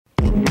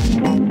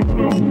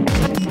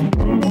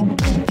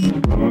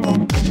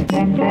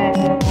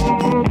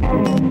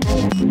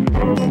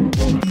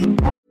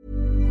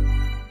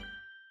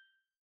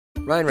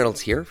Ryan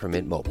Reynolds here from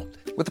Mint Mobile.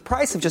 With the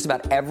price of just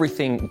about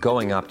everything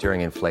going up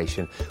during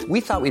inflation, we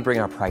thought we'd bring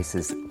our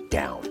prices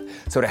down.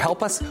 So to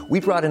help us,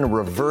 we brought in a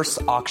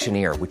reverse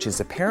auctioneer, which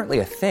is apparently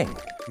a thing.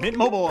 Mint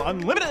Mobile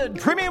Unlimited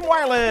Premium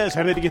Wireless.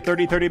 How to get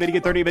 30, 30, bit to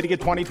get 30, bit to get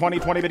 20, 20,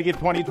 20, bit to get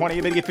 20,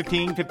 20, bit to get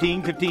 15,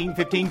 15, 15,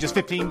 15, just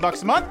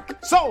 $15 a month?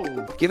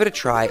 Sold! Give it a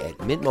try at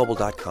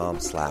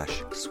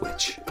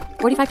mintmobile.com/switch.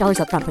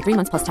 $45 up front for 3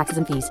 months plus taxes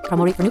and fees.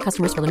 Promo rate for new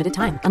customers for limited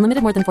time.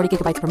 Unlimited more than 40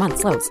 gigabytes per month.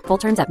 Slows full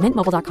terms at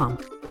mintmobile.com.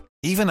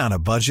 Even on a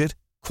budget,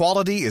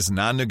 quality is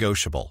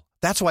non-negotiable.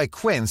 That's why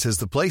Quince is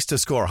the place to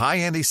score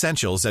high-end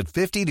essentials at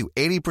 50 to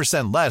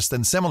 80% less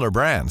than similar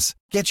brands.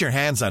 Get your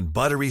hands on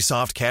buttery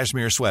soft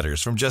cashmere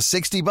sweaters from just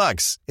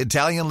 $60,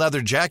 Italian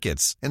leather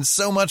jackets, and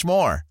so much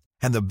more.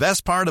 And the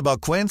best part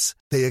about Quince,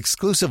 they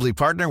exclusively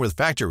partner with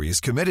factories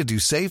committed to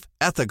safe,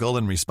 ethical,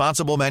 and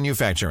responsible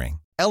manufacturing.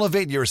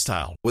 Elevate your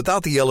style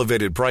without the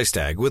elevated price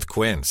tag with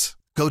Quince.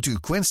 Go to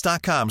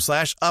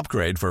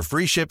quince.com/upgrade for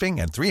free shipping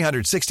and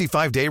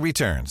 365-day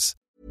returns.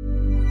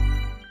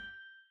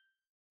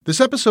 This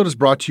episode is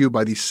brought to you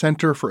by the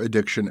Center for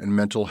Addiction and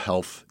Mental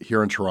Health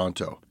here in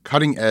Toronto.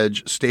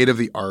 Cutting-edge,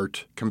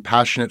 state-of-the-art,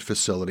 compassionate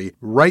facility.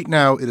 Right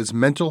now, it is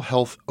Mental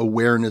Health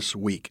Awareness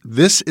Week.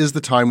 This is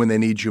the time when they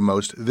need you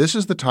most. This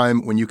is the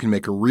time when you can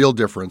make a real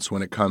difference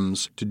when it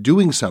comes to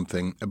doing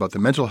something about the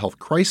mental health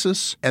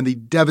crisis and the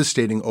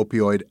devastating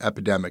opioid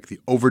epidemic, the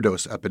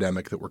overdose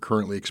epidemic that we're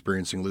currently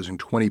experiencing, losing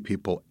 20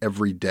 people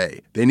every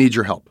day. They need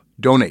your help.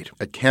 Donate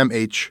at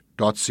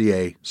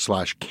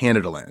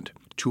camh.ca/Canadaland.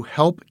 to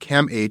help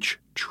CAMH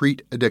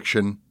treat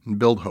addiction and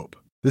build hope.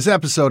 This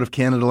episode of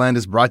Canada Land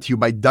is brought to you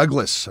by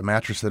Douglas, a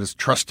mattress that is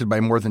trusted by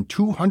more than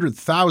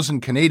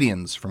 200,000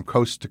 Canadians from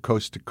coast to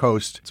coast to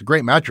coast. It's a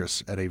great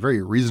mattress at a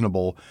very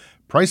reasonable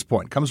price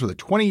point. Comes with a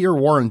 20-year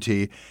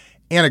warranty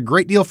and a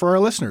great deal for our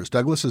listeners.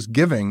 Douglas is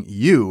giving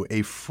you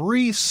a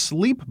free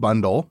sleep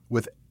bundle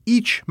with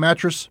each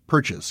mattress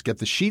purchase. Get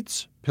the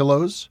sheets,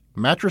 pillows,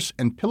 mattress,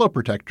 and pillow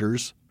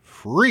protectors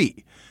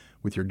free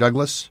with your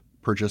Douglas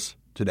purchase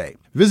today.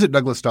 Visit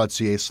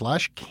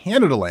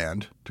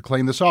douglas.ca/Canadaland to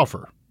claim this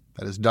offer.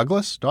 That is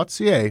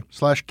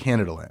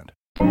douglas.ca/Canadaland.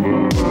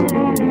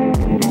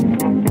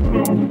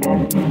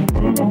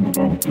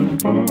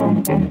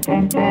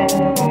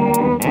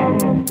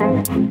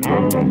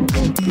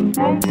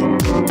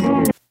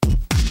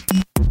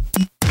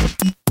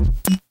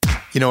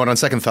 You know what? On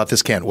second thought,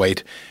 this can't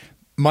wait.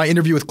 My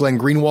interview with Glenn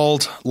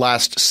Greenwald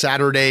last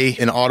Saturday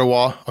in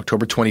Ottawa,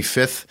 October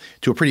 25th,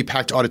 to a pretty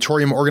packed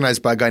auditorium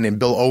organized by a guy named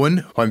Bill Owen,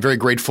 who I'm very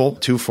grateful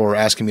to for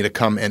asking me to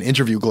come and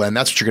interview Glenn.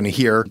 That's what you're going to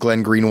hear.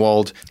 Glenn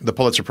Greenwald, the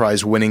Pulitzer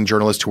Prize winning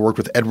journalist who worked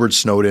with Edward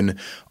Snowden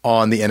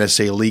on the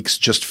NSA leaks,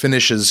 just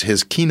finishes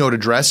his keynote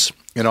address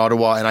in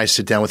Ottawa, and I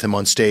sit down with him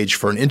on stage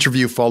for an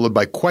interview followed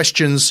by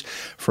questions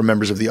from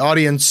members of the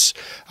audience.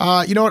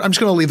 You know what? I'm just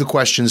going to leave the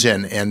questions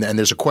in, and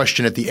there's a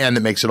question at the end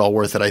that makes it all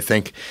worth it, I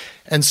think.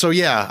 And so,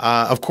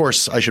 of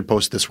course, I should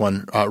post this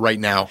one right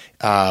now.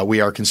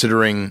 We are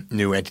considering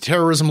new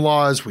anti-terrorism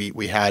laws.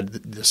 We had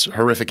this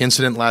horrific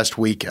incident last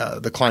week.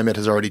 The climate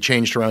has already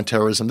changed around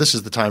terrorism. This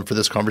is the time for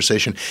this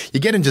conversation. You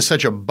get into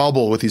such a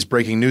bubble with these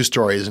breaking news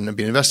stories, and I've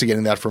been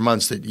investigating that for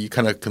months, that you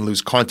kind of can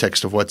lose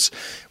context of what's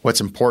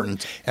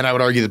important. And I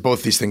would argue that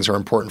both these things are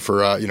important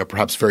for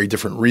perhaps very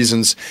different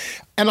reasons.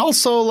 And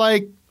also,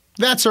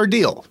 that's our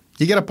deal.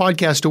 You get a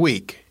podcast a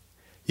week.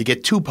 You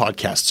get 2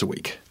 podcasts a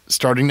week,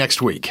 starting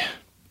next week.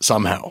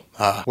 Somehow.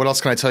 What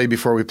else can I tell you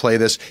before we play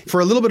this?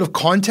 For a little bit of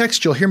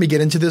context, you'll hear me get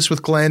into this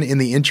with Glenn in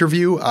the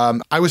interview.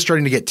 I was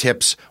starting to get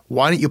tips.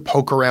 Why don't you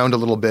poke around a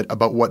little bit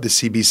about what the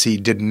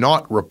CBC did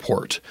not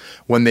report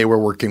when they were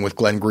working with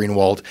Glenn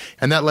Greenwald?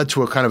 And that led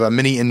to a kind of a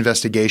mini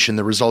investigation,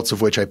 the results of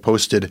which I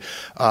posted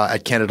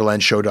at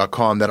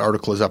CanadaLandShow.com. That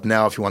article is up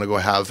now if you want to go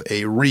have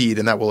a read,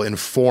 and that will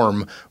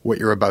inform what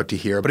you're about to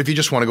hear. But if you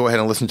just want to go ahead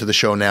and listen to the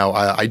show now,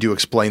 I do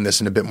explain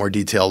this in a bit more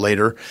detail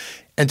later.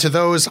 And to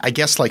those, I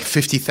guess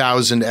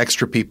 50,000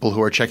 extra people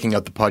who are checking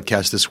out the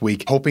podcast this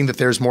week, hoping that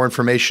there's more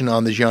information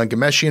on the Jian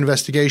Ghomeshi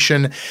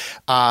investigation.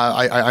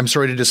 I'm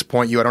sorry to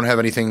disappoint you. I don't have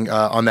anything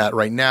on that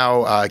right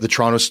now. The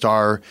Toronto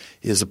Star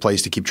is a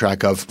place to keep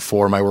track of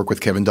for my work with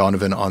Kevin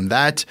Donovan on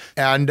that.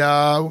 And,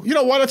 why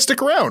not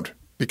stick around?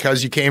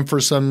 Because you came for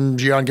some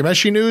Jian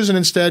Ghomeshi news and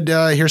instead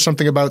here's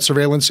something about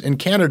surveillance in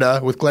Canada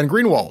with Glenn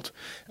Greenwald.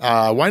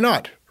 Why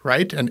not?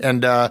 Right?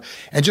 And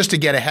just to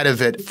get ahead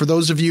of it, for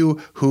those of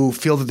you who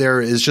feel that there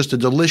is just a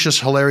delicious,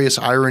 hilarious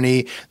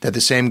irony that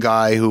the same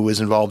guy who was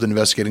involved in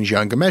investigating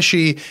Jian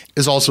Ghomeshi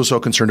is also so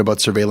concerned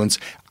about surveillance,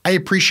 I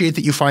appreciate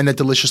that you find that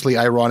deliciously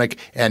ironic,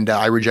 and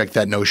I reject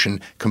that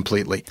notion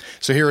completely.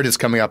 So here it is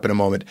coming up in a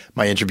moment,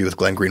 my interview with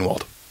Glenn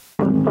Greenwald.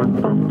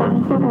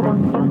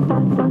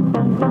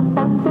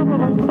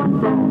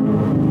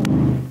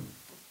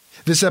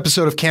 This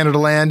episode of Canada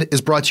Land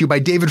is brought to you by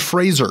David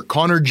Fraser,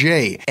 Connor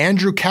J.,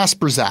 Andrew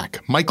Kasperzak,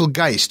 Michael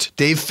Geist,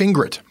 Dave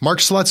Fingret, Mark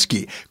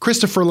Slutsky,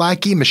 Christopher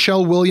Lackey,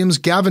 Michelle Williams,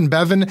 Gavin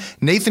Bevan,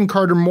 Nathan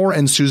Carter-Moore,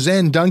 and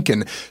Suzanne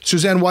Duncan.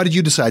 Suzanne, why did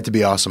you decide to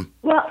be awesome?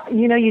 Well,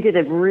 you did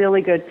a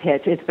really good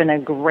pitch. It's been a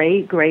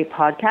great, great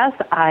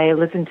podcast. I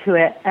listen to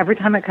it every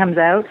time it comes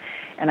out,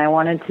 and I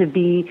wanted to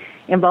be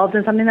involved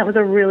in something that was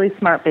a really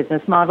smart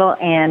business model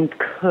and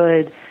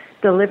could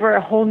deliver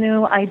a whole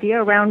new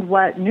idea around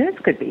what news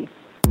could be.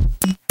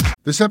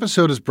 This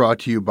episode is brought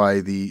to you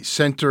by the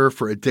Center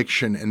for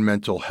Addiction and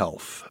Mental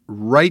Health.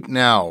 Right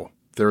now,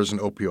 there is an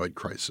opioid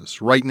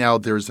crisis. Right now,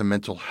 there is a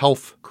mental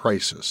health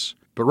crisis.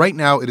 But right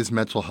now, it is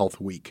Mental Health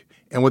Week.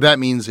 And what that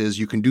means is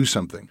you can do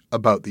something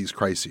about these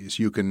crises.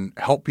 You can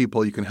help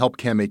people. You can help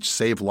CAMH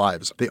save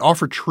lives. They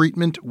offer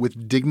treatment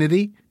with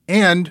dignity,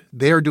 and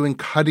they are doing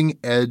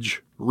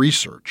cutting-edge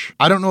research.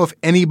 I don't know if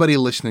anybody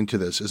listening to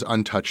this is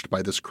untouched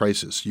by this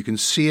crisis. You can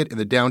see it in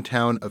the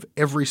downtown of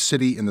every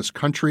city in this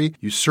country.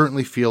 You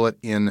certainly feel it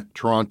in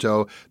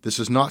Toronto. This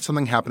is not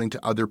something happening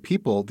to other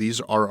people.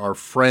 These are our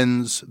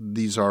friends.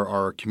 These are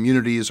our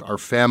communities, our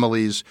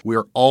families. We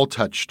are all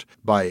touched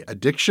by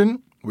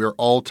addiction. We are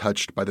all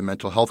touched by the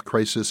mental health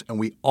crisis, and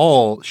we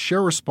all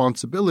share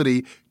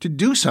responsibility to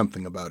do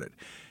something about it.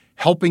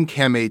 Helping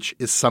CAMH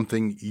is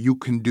something you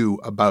can do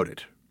about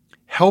it.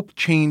 Help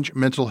change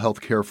mental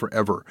health care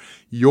forever.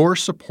 Your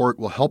support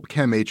will help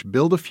CAMH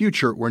build a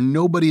future where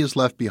nobody is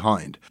left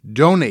behind.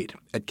 Donate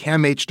at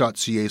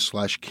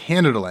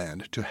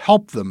camh.ca/Canadaland to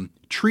help them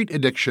treat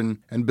addiction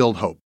and build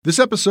hope. This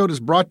episode is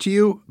brought to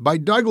you by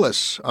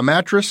Douglas, a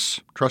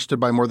mattress trusted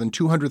by more than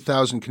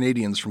 200,000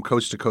 Canadians from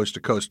coast to coast to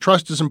coast.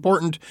 Trust is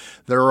important.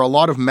 There are a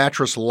lot of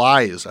mattress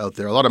lies out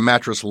there, a lot of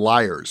mattress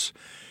liars.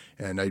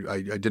 And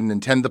I didn't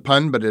intend the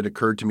pun, but it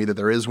occurred to me that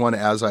there is one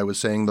as I was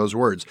saying those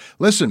words.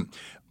 Listen,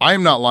 I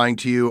am not lying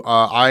to you.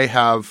 I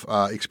have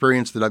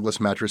experienced the Douglas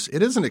mattress.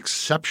 It is an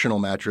exceptional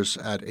mattress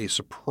at a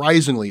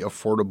surprisingly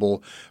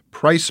affordable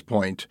price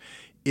point.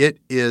 It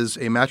is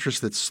a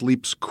mattress that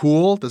sleeps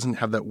cool, doesn't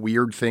have that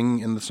weird thing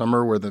in the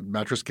summer where the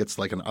mattress gets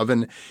like an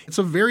oven. It's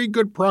a very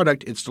good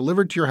product. It's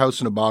delivered to your house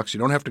in a box. You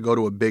don't have to go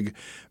to a big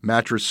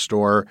mattress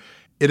store.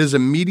 It is a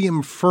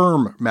medium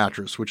firm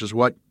mattress, which is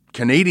what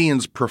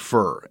Canadians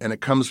prefer, and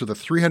it comes with a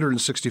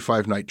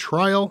 365-night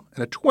trial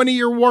and a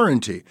 20-year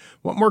warranty.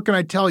 What more can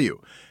I tell you?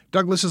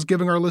 Douglas is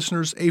giving our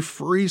listeners a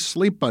free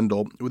sleep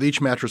bundle with each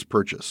mattress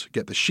purchase.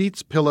 Get the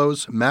sheets,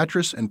 pillows,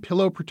 mattress, and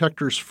pillow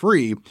protectors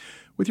free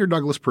with your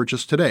Douglas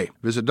purchase today.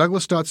 Visit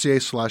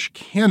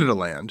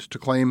douglas.ca/Canadaland to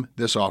claim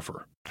this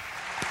offer.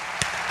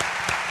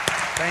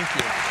 Thank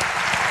you.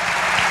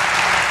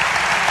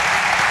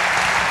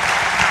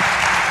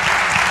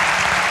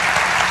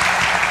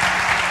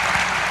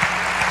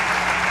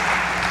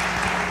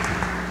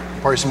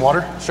 Pour you some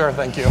water? Sure,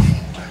 thank you.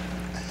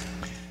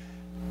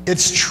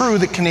 It's true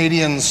that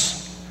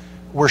Canadians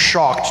were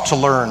shocked to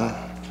learn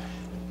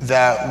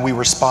that we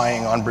were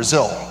spying on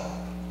Brazil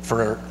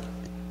for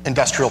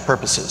industrial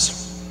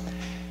purposes.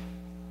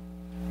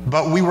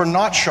 But we were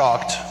not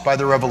shocked by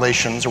the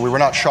revelations, or we were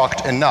not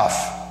shocked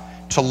enough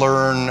to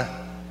learn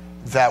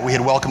that we had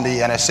welcomed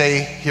the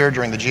NSA here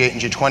during the G8 and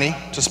G20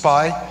 to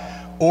spy,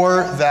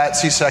 or that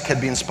CSEC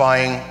had been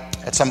spying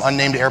at some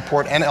unnamed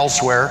airport and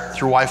elsewhere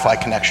through Wi-Fi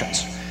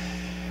connections.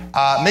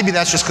 Maybe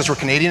that's just because we're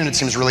Canadian and it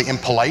seems really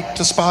impolite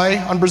to spy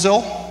on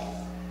Brazil.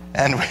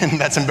 And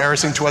that's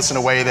embarrassing to us in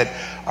a way that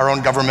our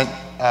own government,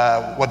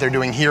 what they're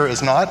doing here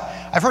is not.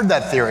 I've heard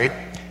that theory.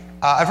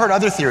 I've heard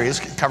other theories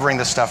covering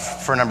this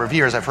stuff for a number of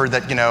years. I've heard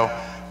that,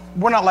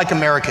 we're not like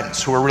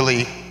Americans who are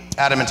really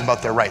adamant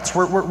about their rights.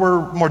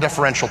 We're more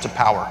deferential to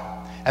power.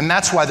 And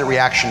that's why the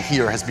reaction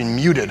here has been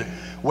muted.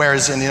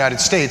 Whereas in the United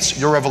States,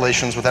 your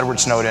revelations with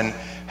Edward Snowden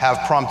have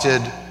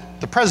prompted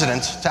the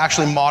president to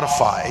actually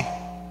modify.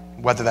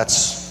 Whether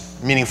that's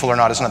meaningful or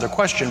not is another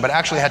question, but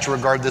actually had to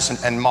regard this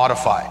and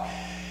modify.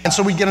 And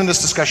so we get in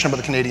this discussion about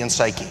the Canadian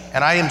psyche.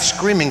 And I am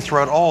screaming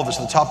throughout all of this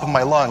at the top of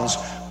my lungs,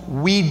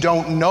 we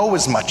don't know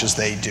as much as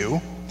they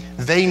do.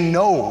 They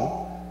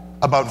know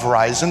about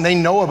Verizon, they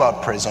know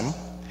about PRISM,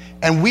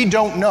 and we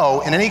don't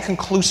know in any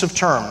conclusive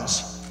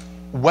terms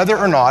whether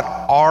or not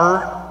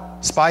our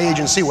spy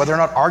agency, whether or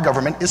not our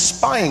government is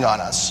spying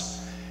on us.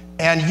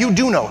 And you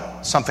do know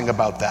something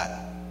about that.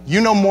 You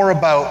know more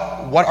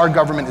about what our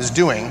government is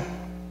doing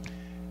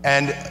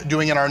and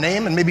doing in our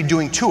name and maybe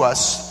doing to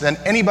us than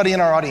anybody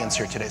in our audience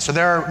here today. So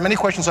there are many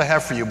questions I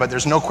have for you, but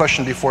there's no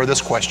question before this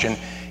question.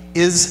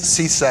 Is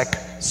CSEC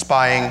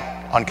spying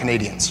on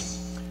Canadians?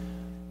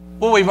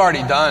 Well, we've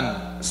already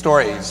done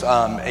stories,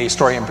 a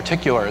story in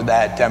particular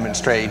that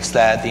demonstrates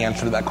that the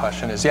answer to that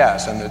question is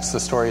yes, and it's the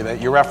story that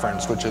you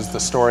referenced, which is the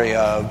story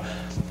of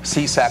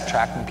CSEC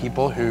tracking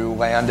people who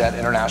land at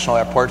international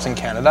airports in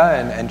Canada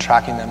and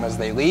tracking them as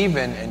they leave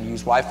and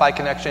use Wi-Fi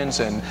connections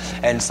and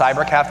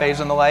cyber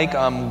cafes and the like,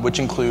 which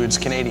includes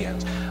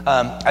Canadians.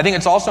 I think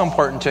it's also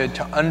important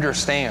to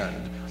understand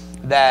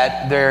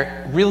that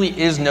there really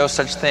is no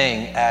such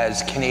thing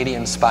as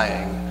Canadian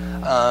spying.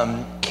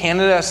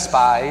 Canada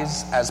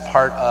spies as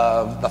part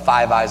of the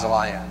Five Eyes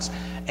Alliance.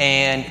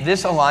 And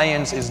this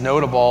alliance is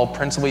notable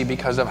principally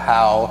because of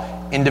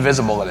how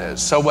indivisible it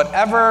is. So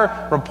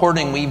whatever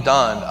reporting we've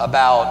done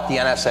about the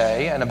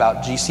NSA and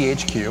about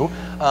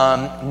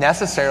GCHQ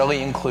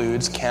necessarily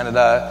includes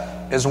Canada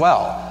as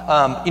well.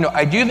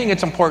 I do think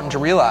it's important to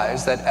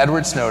realize that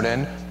Edward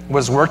Snowden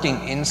was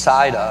working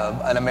inside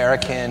of an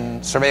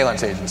American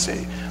surveillance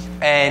agency.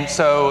 And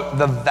so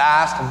the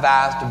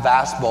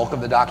vast bulk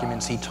of the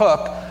documents he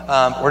took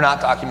were not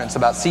documents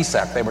about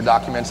CSEC. They were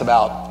documents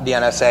about the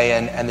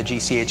NSA and the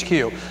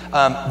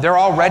GCHQ. There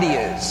already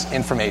is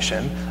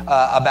information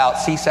about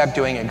CSEC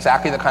doing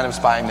exactly the kind of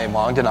spying they've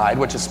long denied,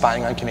 which is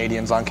spying on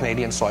Canadians on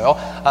Canadian soil.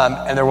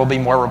 And there will be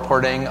more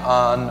reporting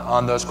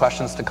on those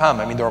questions to come.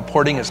 I mean, the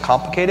reporting is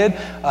complicated.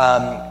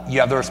 You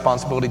have the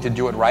responsibility to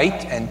do it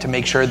right and to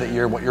make sure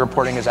that what you're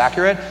reporting is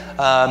accurate.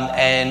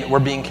 And we're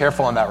being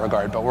careful in that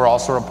regard, but we're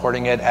also reporting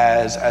it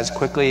as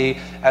quickly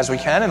as we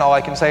can, and all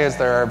I can say is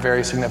there are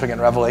very significant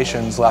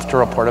revelations left to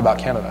report about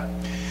Canada.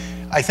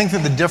 I think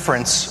that the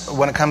difference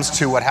when it comes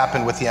to what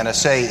happened with the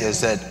NSA is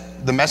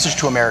that the message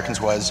to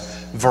Americans was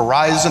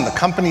Verizon, the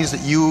companies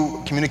that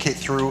you communicate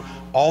through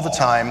all the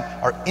time,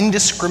 are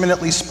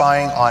indiscriminately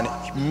spying on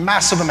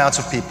massive amounts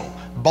of people,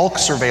 bulk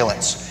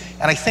surveillance.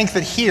 And I think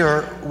that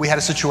here we had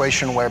a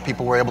situation where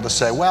people were able to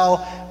say,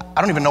 well,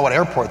 I don't even know what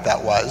airport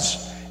that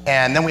was.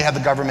 And then we have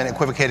the government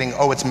equivocating,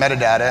 oh, it's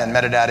metadata, and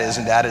metadata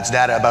isn't data, it's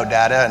data about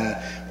data.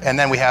 And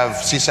then we have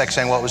CSEC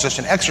saying, well, it was just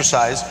an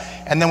exercise.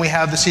 And then we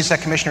have the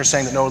CSEC commissioner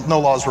saying that no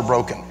laws were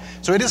broken.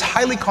 So it is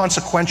highly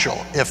consequential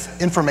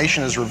if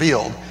information is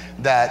revealed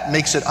that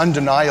makes it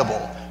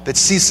undeniable that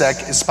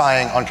CSEC is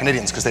spying on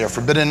Canadians, because they are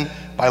forbidden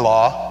by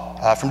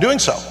law from doing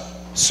so.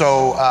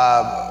 So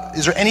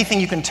is there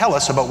anything you can tell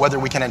us about whether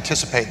we can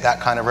anticipate that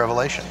kind of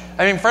revelation?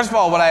 I mean, first of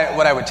all, what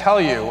I would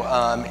tell you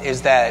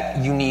is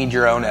that you need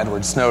your own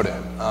Edward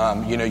Snowden.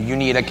 You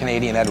need a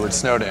Canadian Edward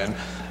Snowden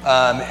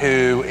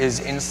who is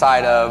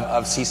inside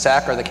of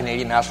CSEC or the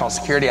Canadian National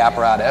Security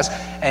Apparatus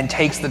and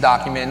takes the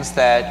documents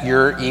that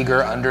you're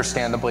eager,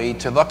 understandably,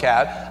 to look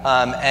at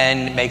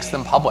and makes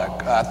them public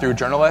through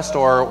journalists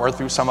or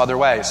through some other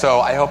way.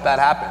 So I hope that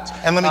happens.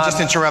 And let me just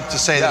interrupt to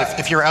say that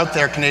if you're out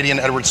there, Canadian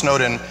Edward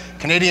Snowden,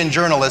 Canadian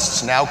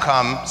journalists now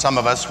come, some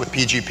of us, with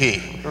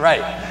PGP.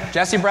 Right.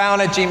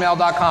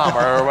 JesseBrown@gmail.com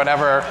or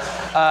whatever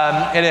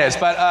it is.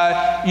 But,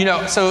 I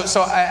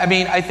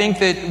think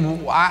that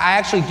I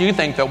actually do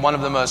think that one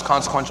of the most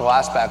consequential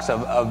aspects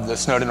of the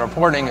Snowden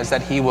reporting is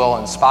that he will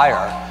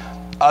inspire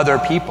other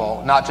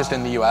people, not just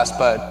in the U.S.,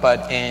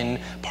 but in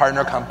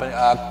partner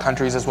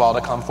countries as well,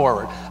 to come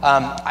forward.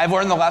 I've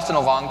learned the lesson a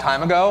long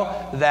time ago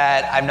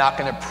that I'm not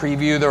going to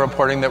preview the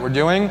reporting that we're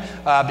doing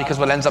because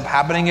what ends up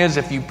happening is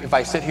if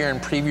I sit here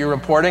and preview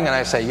reporting and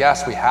I say,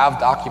 yes, we have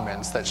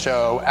documents that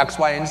show X,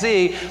 Y, and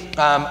Z,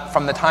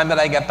 from the time that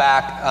I get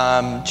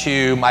back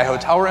to my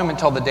hotel room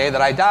until the day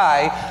that I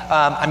die,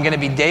 I'm going to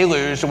be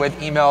deluged with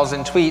emails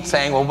and tweets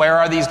saying, well, where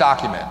are these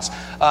documents?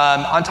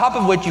 On top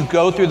of which, you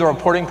go through the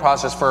reporting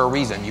process for a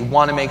reason. You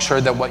want to make sure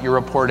that what you're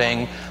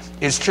reporting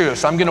is true.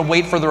 So I'm going to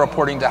wait for the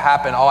reporting to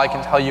happen. All I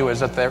can tell you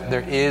is that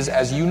there is,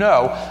 as you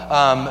know,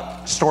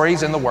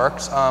 stories in the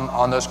works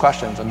on those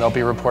questions, and they'll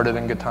be reported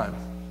in good time.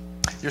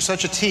 You're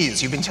such a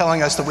tease. You've been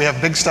telling us that we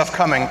have big stuff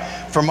coming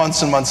for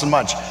months and months and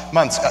months.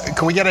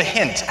 Can we get a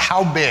hint?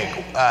 How big?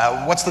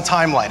 What's the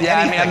timeline?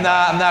 Yeah, anything?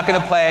 I'm not going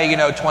to play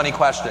 20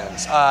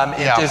 questions.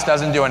 It just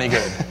doesn't do any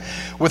good.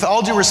 With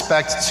all due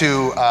respect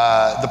to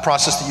the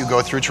process that you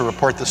go through to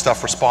report this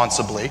stuff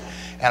responsibly,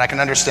 and I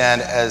can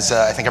understand, as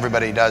I think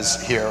everybody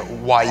does here,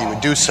 why you would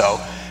do so,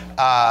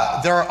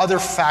 there are other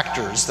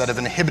factors that have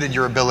inhibited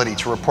your ability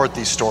to report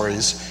these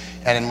stories.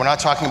 And we're not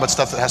talking about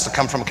stuff that has to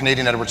come from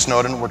Canadian Edward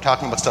Snowden. We're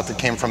talking about stuff that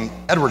came from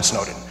Edward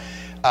Snowden.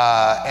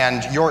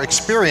 And your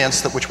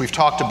experience, which we've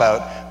talked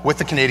about with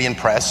the Canadian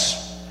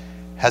press,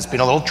 has been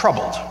a little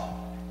troubled.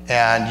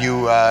 And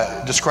you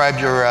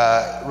described your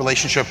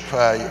relationship,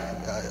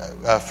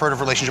 furtive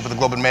relationship with the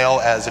Globe and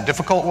Mail as a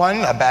difficult one,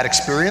 a bad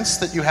experience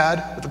that you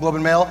had with the Globe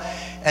and Mail.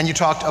 And you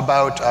talked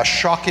about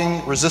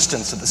shocking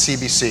resistance at the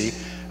CBC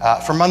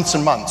for months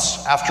and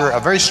months. After a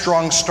very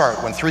strong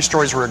start, when 3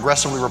 stories were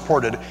aggressively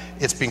reported,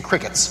 it's been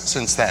crickets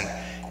since then.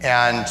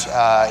 And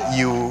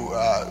you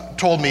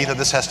told me that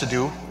this has to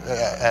do,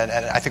 and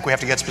I think we have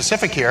to get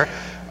specific here,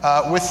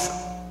 with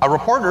a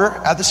reporter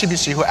at the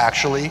CBC who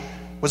actually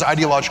was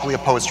ideologically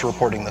opposed to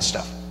reporting this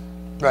stuff.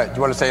 Right. Do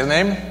you want to say his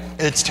name?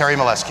 It's Terry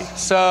Molesky.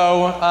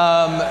 So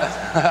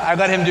I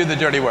let him do the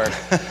dirty work.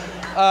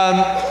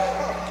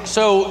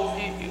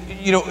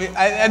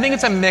 I think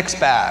it's a mixed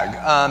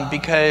bag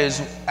because,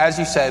 as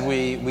you said,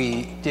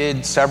 we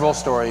did several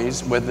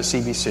stories with the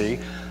CBC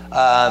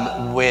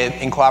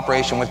in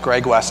cooperation with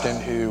Greg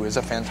Weston, who is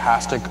a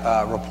fantastic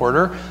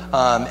reporter,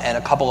 and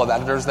a couple of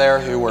editors there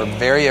who were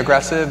very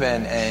aggressive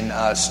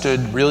and stood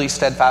really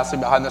steadfastly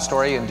behind the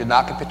story and did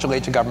not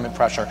capitulate to government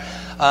pressure.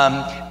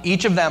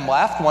 Each of them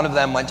left. One of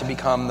them went to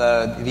become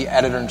the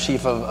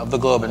editor-in-chief of the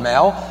Globe and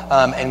Mail,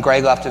 and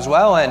Greg left as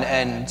well.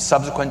 And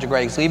subsequent to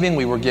Greg's leaving,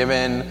 we were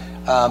given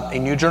a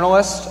new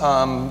journalist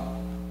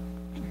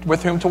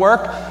with whom to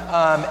work.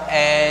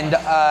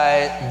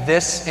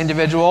 This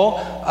individual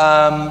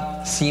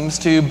seems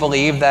to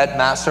believe that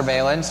mass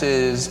surveillance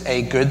is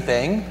a good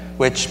thing,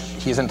 which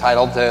he's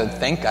entitled to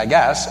think, I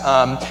guess,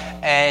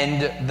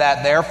 and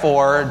that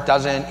therefore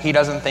he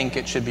doesn't think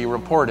it should be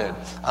reported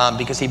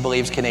because he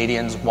believes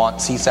Canadians want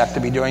CSEC to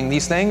be doing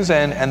these things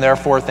and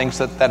therefore thinks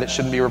that it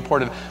shouldn't be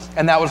reported.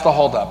 And that was the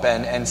holdup.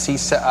 And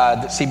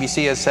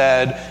CBC has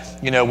said,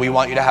 we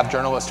want you to have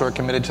journalists who are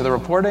committed to the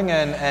reporting,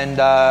 and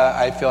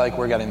I feel like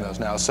we're getting those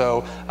now.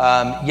 So,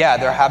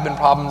 there have been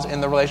problems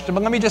in the relationship.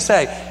 But let me just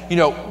say,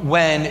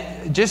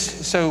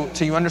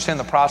 so you understand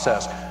the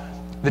process,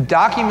 the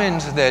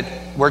documents that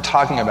we're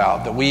talking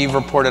about, that we've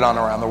reported on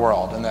around the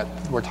world, and that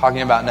we're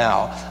talking about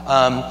now,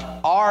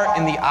 are,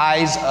 in the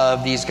eyes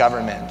of these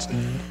governments,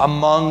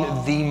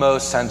 among the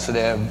most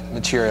sensitive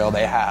material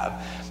they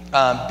have.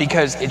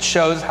 Because it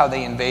shows how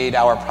they invade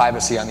our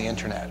privacy on the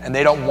internet. And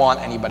they don't want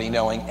anybody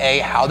knowing, A,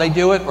 how they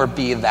do it, or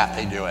B, that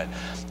they do it.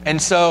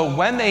 And so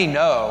when they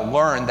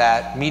learn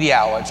that media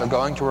outlets are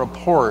going to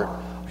report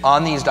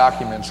on these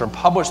documents or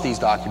publish these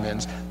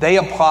documents, they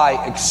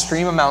apply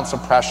extreme amounts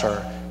of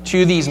pressure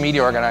to these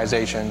media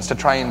organizations to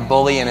try and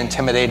bully and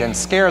intimidate and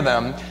scare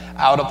them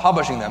out of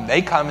publishing them.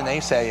 They come and they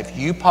say, if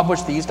you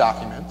publish these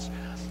documents,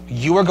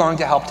 you are going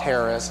to help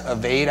terrorists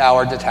evade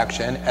our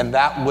detection, and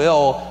that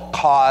will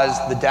cause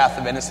the death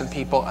of innocent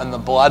people, and the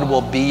blood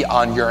will be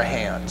on your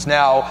hands.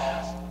 Now,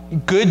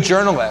 good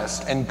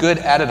journalists and good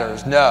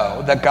editors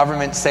know that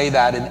governments say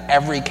that in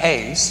every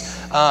case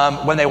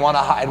when they want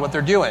to hide what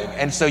they're doing.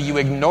 And so you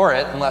ignore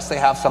it unless they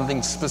have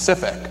something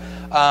specific.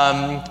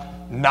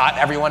 Not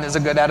everyone is a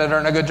good editor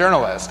and a good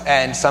journalist.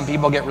 And some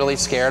people get really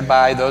scared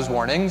by those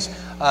warnings.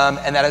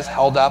 And that has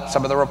held up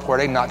some of the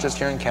reporting, not just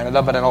here in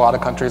Canada, but in a lot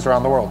of countries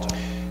around the world.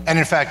 And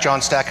in fact,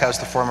 John Stackhouse,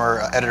 the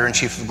former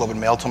editor-in-chief of the Globe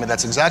and Mail, told me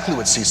that's exactly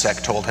what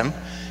CSEC told him,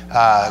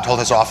 told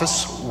his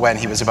office when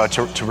he was about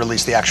to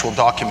release the actual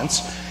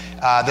documents,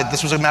 that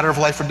this was a matter of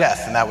life or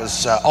death. And that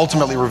was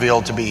ultimately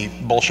revealed to be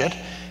bullshit.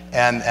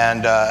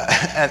 And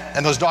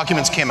those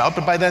documents came out,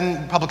 but by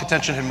then public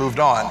attention had moved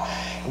on.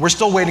 We're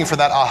still waiting for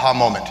that aha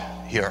moment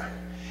here.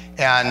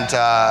 And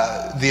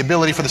the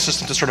ability for the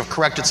system to sort of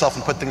correct itself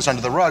and put things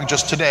under the rug.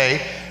 Just today,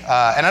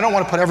 and I don't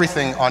want to put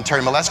everything on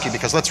Terry Milewski,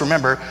 because let's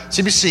remember,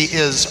 CBC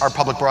is our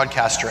public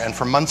broadcaster, and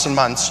for months and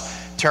months,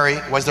 Terry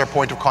was their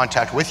point of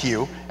contact with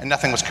you, and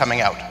nothing was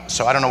coming out.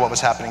 So I don't know what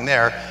was happening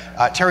there.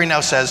 Terry now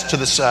says to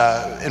this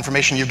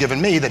information you've given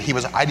me that he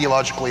was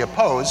ideologically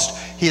opposed.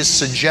 He has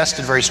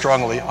suggested very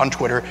strongly on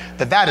Twitter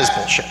that that is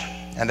bullshit,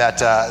 and that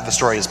the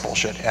story is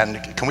bullshit.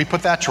 And can we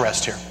put that to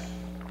rest here?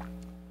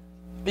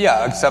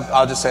 Yeah, except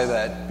I'll just say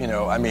that,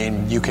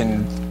 you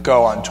can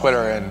go on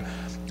Twitter and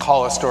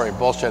call a story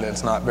bullshit.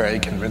 It's not very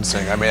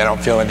convincing. I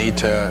don't feel a need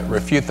to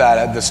refute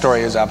that. The story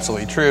is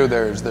absolutely true.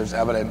 There's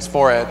evidence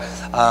for it.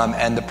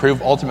 And the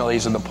proof ultimately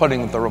is in the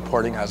pudding that the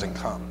reporting hasn't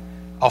come.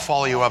 I'll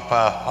follow you up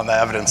on the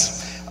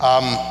evidence.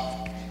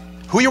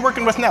 Who are you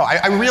working with now?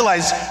 I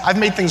realize I've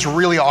made things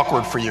really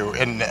awkward for you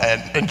in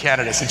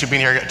Canada since you've been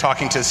here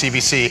talking to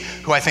CBC,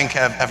 who I think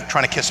have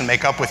trying to kiss and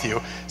make up with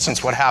you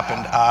since what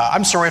happened.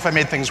 I'm sorry if I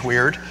made things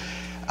weird.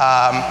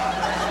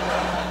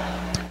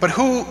 But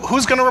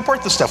who's going to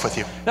report this stuff with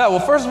you? No,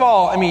 well, first of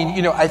all,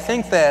 I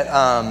think that,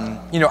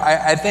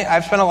 I think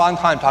I've spent a long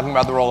time talking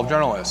about the role of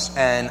journalists,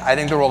 and I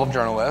think the role of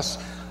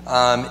journalists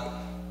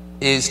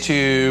is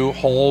to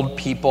hold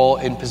people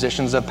in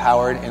positions of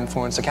power and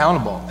influence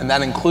accountable. And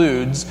that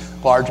includes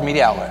large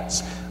media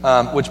outlets,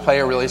 which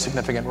play a really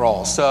significant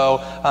role. So,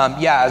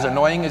 as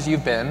annoying as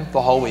you've been the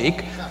whole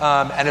week,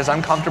 and as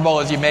uncomfortable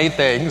as you made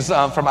things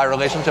from my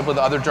relationship with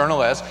other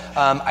journalists,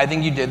 I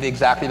think you did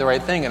exactly the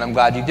right thing, and I'm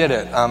glad you did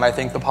it. I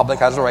think the public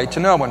has a right to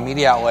know when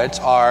media outlets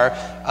are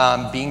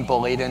being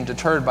bullied and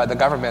deterred by the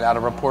government out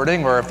of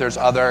reporting, or if there's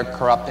other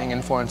corrupting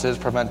influences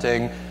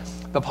preventing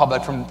the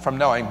public from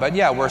knowing. But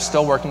we're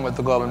still working with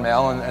the Globe and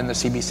Mail and the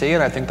CBC,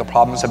 and I think the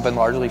problems have been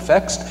largely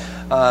fixed.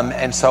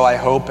 And so I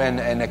hope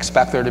and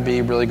expect there to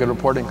be really good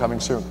reporting coming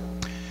soon.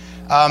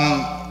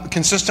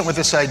 Consistent with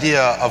this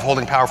idea of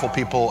holding powerful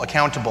people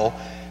accountable,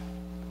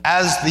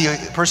 as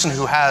the person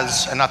who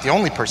has, and not the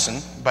only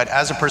person, but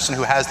as a person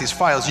who has these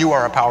files, you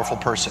are a powerful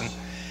person.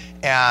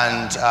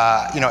 And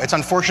it's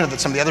unfortunate that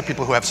some of the other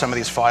people who have some of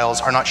these files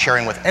are not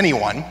sharing with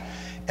anyone,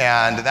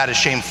 and that is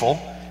shameful.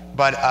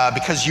 But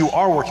because you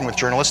are working with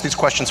journalists, these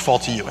questions fall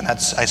to you, and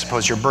that's, I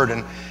suppose, your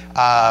burden.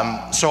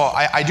 So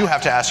I do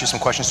have to ask you some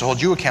questions to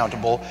hold you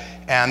accountable.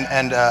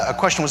 And a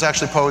question was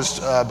actually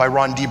posed by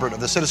Ron Diebert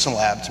of the Citizen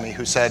Lab to me,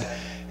 who said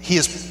he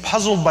is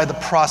puzzled by the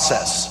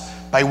process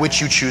by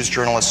which you choose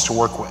journalists to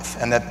work with,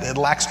 and that it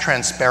lacks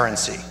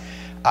transparency.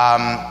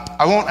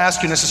 I won't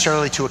ask you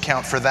necessarily to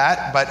account for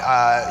that,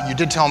 but you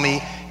did tell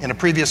me in a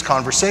previous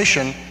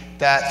conversation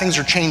that things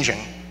are changing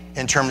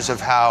in terms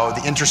of how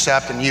The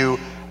Intercept and you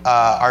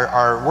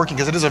are working,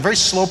 because it is a very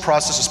slow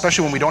process,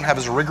 especially when we don't have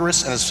as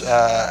rigorous and as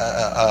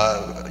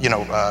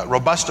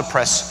robust a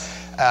press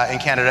in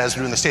Canada as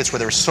we do in the States, where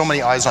there's so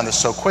many eyes on this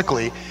so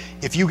quickly.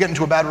 If you get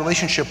into a bad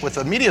relationship with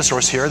a media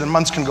source here, then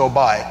months can go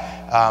by.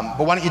 But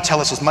why don't you tell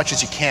us as much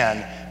as you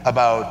can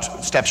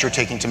about steps you're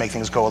taking to make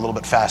things go a little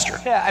bit faster?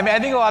 Yeah, I mean, I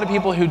think a lot of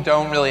people who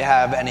don't really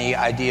have any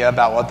idea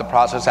about what the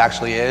process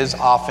actually is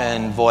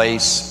often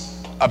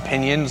voice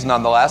opinions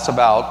nonetheless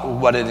about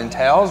what it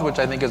entails, which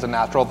I think is a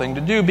natural thing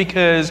to do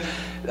because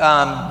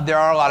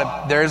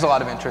there is a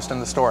lot of interest in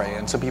the story,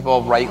 and so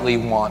people rightly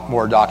want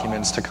more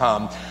documents to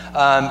come.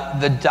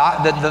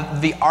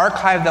 The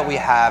archive that we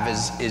have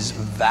is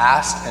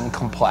vast and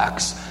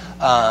complex,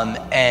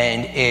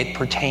 and it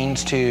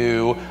pertains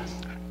to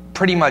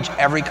pretty much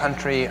every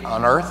country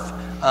on Earth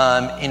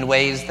in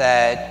ways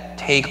that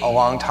take a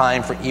long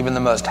time for even the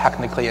most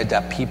technically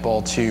adept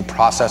people to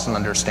process and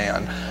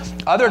understand.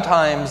 Other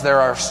times there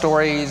are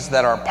stories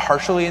that are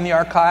partially in the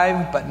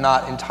archive, but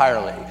not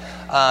entirely.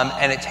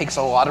 And it takes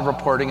a lot of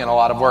reporting and a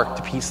lot of work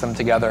to piece them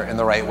together in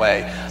the right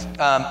way.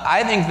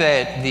 I think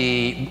that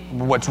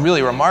what's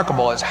really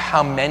remarkable is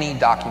how many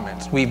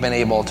documents we've been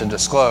able to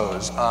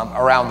disclose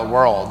around the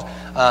world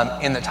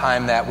in the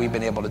time that we've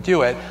been able to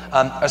do it,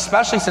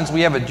 especially since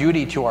we have a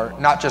duty to our,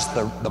 not just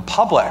the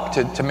public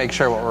to make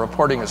sure what we're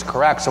reporting is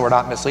correct so we're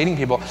not misleading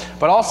people,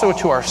 but also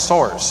to our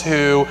source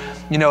who,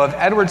 if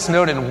Edward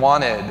Snowden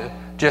wanted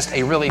just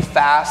a really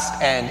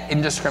fast and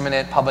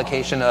indiscriminate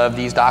publication of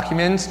these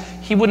documents,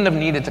 he wouldn't have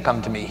needed to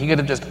come to me. He could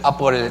have just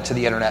uploaded it to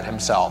the internet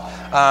himself.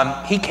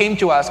 He came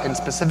to us and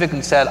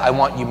specifically said, I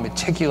want you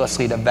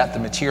meticulously to vet the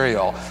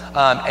material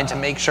and to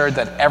make sure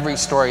that every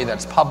story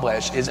that's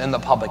published is in the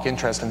public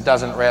interest and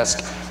doesn't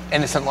risk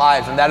innocent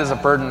lives. And that is a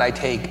burden I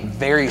take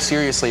very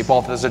seriously,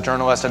 both as a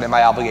journalist and in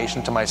my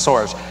obligation to my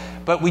source.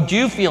 But we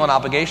do feel an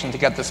obligation to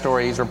get the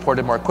stories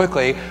reported more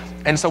quickly.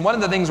 And so one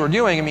of the things we're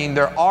doing,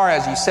 there are,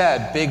 as you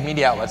said, big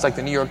media outlets like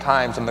the New York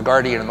Times and the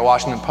Guardian and the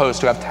Washington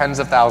Post who have tens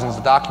of thousands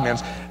of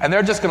documents, and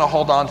they're just going to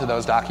hold on to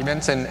those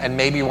documents, and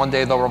maybe one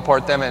day they'll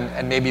report them,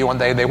 and maybe one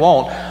day they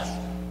won't.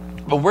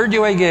 What we're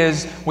doing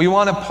is we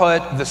want to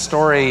put the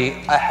story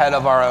ahead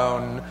of our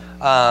own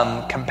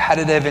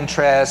competitive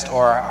interest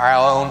or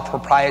our own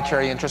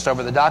proprietary interest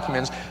over the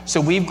documents. So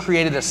we've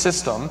created a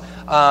system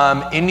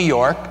in New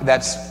York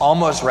that's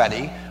almost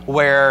ready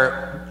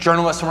where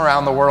journalists from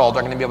around the world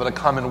are going to be able to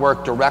come and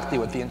work directly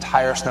with the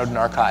entire Snowden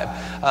archive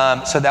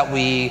so that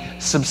we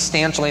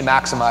substantially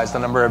maximize the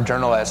number of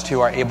journalists who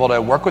are able to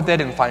work with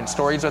it and find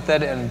stories with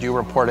it and do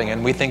reporting.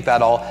 And we think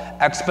that'll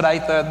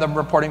expedite the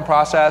reporting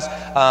process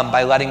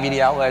by letting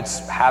media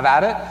outlets have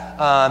at it.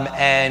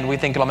 And we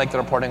think it'll make the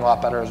reporting a lot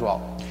better as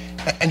well.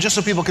 And just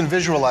so people can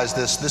visualize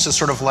this is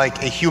sort of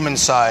like a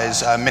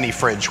human-size mini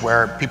fridge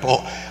where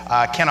people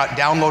cannot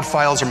download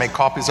files or make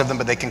copies of them,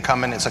 but they can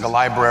come in. It's like a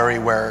library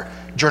where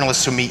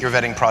journalists who meet your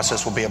vetting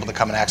process will be able to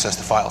come and access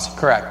the files.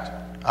 Correct.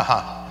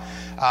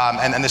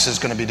 And this is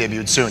going to be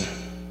debuted soon.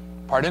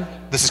 Pardon?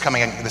 This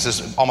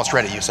is almost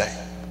ready, you say?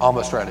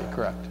 Almost ready,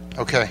 correct.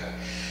 Okay.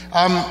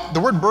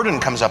 The word burden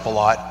comes up a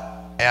lot,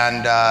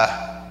 and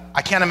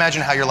I can't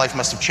imagine how your life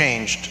must have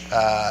changed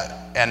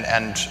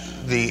and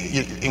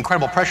the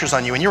incredible pressures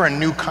on you. And you're a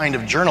new kind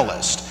of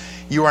journalist.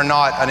 You are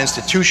not an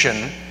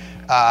institution,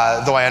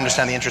 though I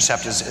understand the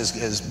Intercept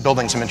is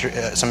building some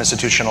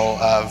institutional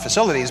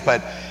facilities,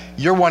 but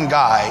you're one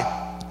guy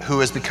who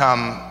has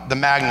become the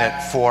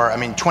magnet for,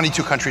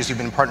 22 countries you've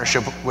been in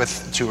partnership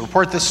with to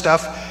report this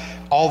stuff,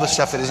 all the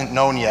stuff that isn't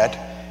known yet.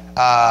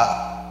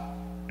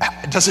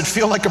 Does it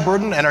feel like a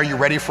burden, and are you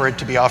ready for it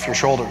to be off your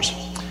shoulders?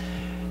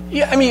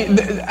 Yeah,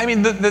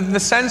 the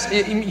sense,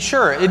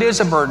 sure, it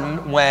is a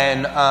burden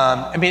when,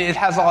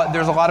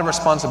 there's a lot of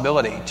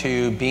responsibility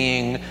to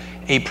being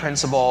a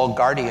principal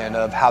guardian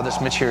of how this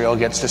material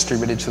gets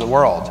distributed to the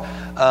world.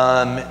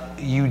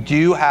 You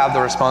do have the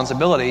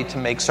responsibility to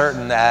make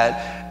certain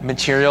that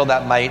material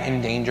that might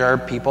endanger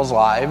people's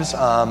lives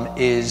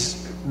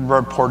is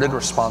reported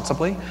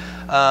responsibly.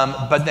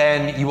 But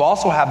then you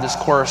also have this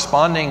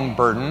corresponding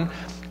burden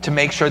to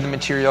make sure the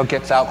material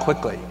gets out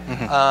quickly.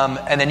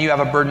 And then you have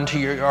a burden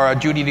or a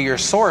duty to your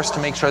source to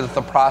make sure that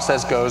the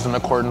process goes in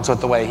accordance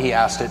with the way he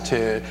asked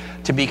it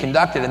to be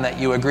conducted and that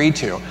you agreed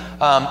to.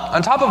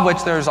 On top of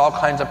which there's all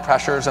kinds of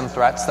pressures and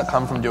threats that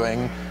come from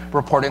doing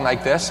reporting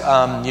like this.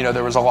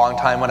 There was a long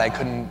time when I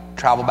couldn't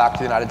travel back to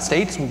the United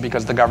States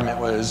because the government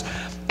was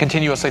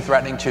continuously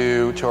threatening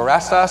to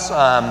arrest us.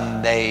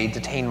 They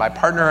detained my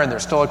partner, and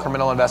there's still a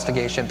criminal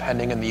investigation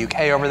pending in the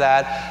UK over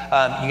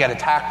that. You get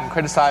attacked and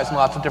criticized in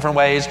lots of different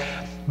ways.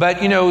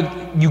 But,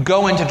 you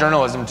go into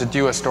journalism to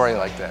do a story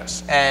like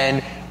this.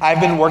 And I've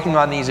been working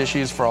on these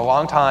issues for a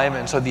long time,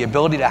 and so the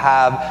ability to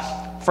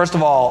have, first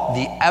of all,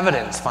 the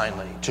evidence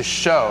finally to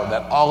show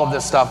that all of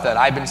this stuff that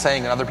I've been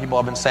saying and other people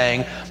have been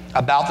saying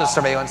about the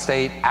surveillance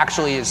state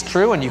actually is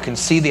true, and you can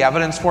see the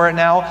evidence for it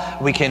now.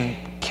 We can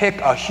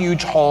kick a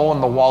huge hole in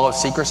the wall of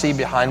secrecy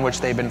behind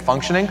which they've been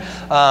functioning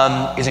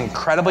is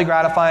incredibly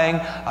gratifying.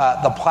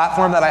 The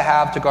platform that I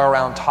have to go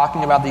around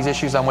talking about these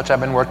issues on which I've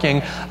been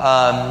working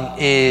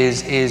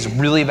is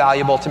really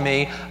valuable to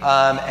me.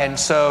 And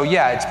so,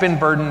 yeah, it's been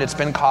burdened, it's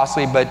been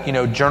costly, but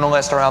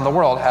journalists around the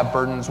world have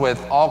burdens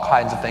with all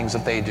kinds of things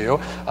that they do.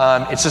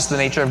 It's just the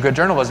nature of good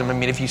journalism.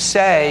 If you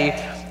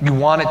say you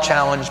want to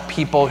challenge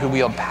people who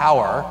wield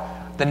power,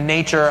 the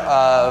nature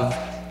of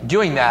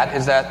doing that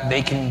is that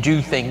they can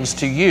do things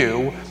to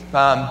you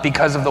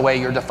because of the way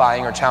you're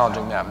defying or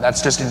challenging them.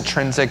 That's just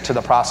intrinsic to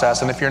the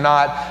process. And if you're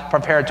not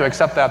prepared to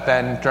accept that,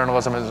 then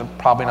journalism is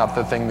probably not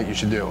the thing that you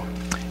should do.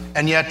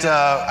 And yet,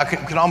 I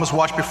can almost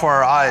watch before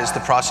our eyes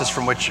the process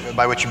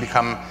by which you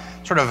become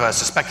sort of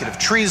suspected of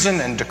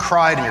treason and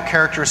decried, and your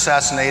character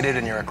assassinated,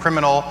 and you're a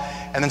criminal.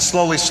 And then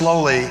slowly,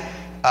 the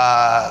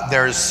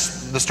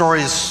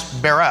stories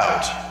bear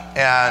out,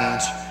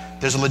 and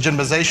there's a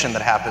legitimization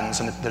that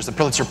happens, and there's the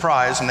Pulitzer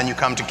Prize, and then you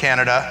come to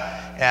Canada,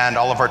 and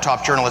all of our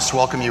top journalists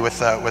welcome you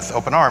with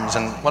open arms.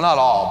 And well, not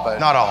all, but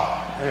not all.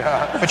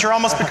 Yeah. But you're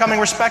almost becoming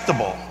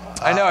respectable.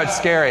 I know, it's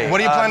scary. What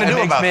do you plan to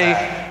do about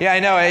that? Yeah, I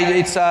know.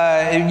 It's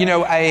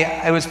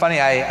it was funny.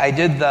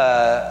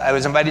 I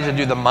was invited to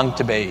do the Munk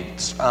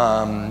debates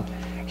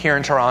here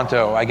in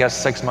Toronto, I guess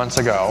 6 months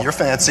ago. You're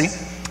fancy.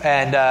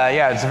 And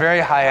it's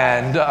very high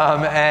end.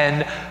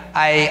 And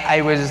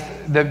I was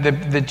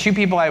the two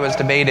people I was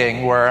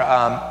debating were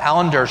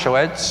Alan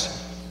Dershowitz,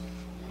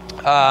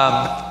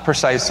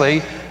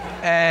 precisely,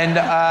 and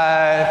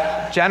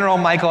General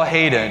Michael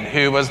Hayden,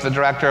 who was the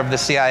director of the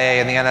CIA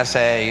and the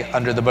NSA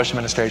under the Bush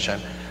administration.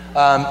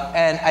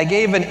 And I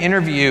gave an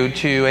interview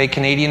to a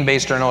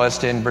Canadian-based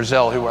journalist in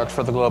Brazil who worked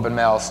for the Globe and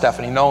Mail,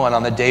 Stephanie Nolan,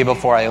 on the day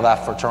before I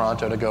left for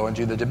Toronto to go and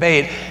do the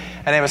debate.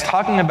 And I was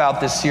talking about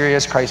this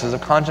serious crisis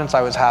of conscience I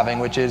was having,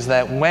 which is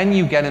that when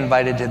you get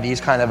invited to these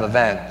kind of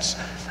events,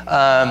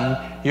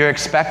 you're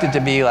expected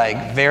to be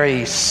like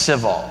very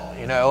civil,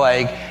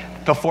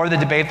 before the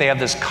debate, they have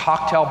this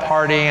cocktail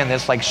party in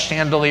this like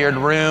chandeliered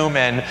room,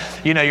 and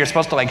you're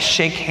supposed to like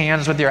shake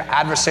hands with your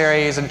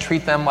adversaries and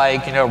treat them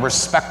like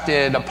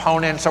respected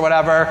opponents or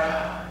whatever.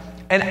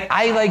 And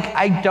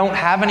I don't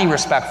have any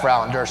respect for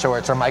Alan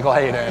Dershowitz or Michael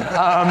Hayden.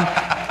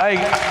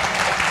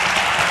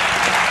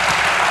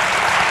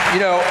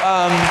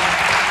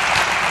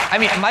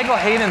 Michael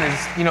Hayden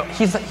is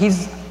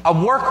he's a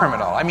war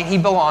criminal. I mean, he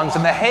belongs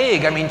in The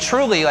Hague. I mean,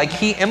 truly,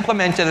 he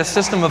implemented a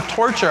system of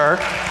torture.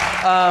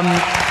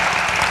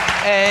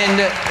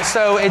 And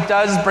so it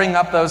does bring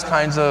up those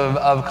kinds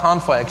of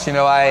conflicts. It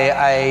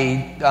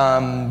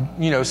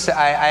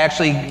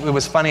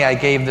was funny, I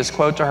gave this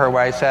quote to her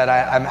where I said,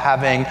 I'm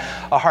having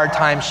a hard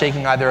time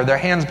shaking either of their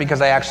hands because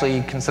I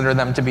actually consider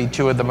them to be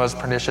two of the most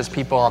pernicious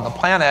people on the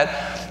planet.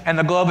 And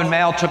the Globe and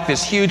Mail took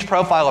this huge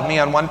profile of me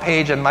on one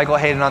page and Michael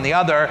Hayden on the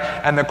other,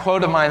 and the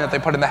quote of mine that they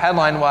put in the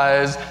headline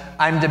was,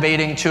 I'm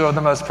debating two of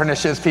the most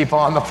pernicious people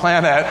on the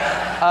planet.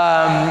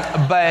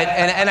 But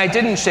I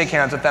didn't shake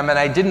hands with them, and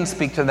I didn't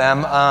speak to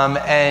them,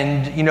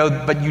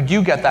 but you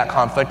do get that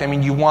conflict. I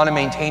mean, you want to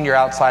maintain your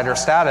outsider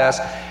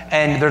status,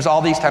 and there's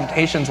all these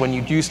temptations when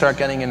you do start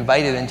getting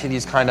invited into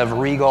these kind of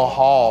regal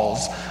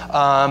halls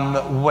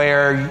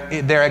where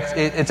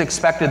it's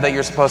expected that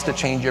you're supposed to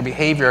change your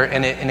behavior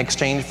in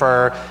exchange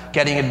for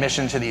getting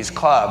admission to these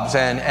clubs,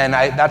 and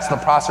that's the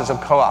process of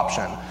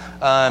co-option.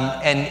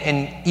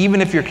 And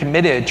even if you're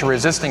committed to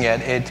resisting it,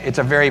 it's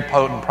a very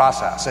potent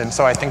process. And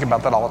so I think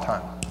about that all the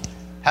time.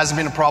 Hasn't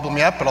been a problem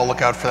yet, but I'll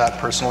look out for that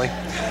personally.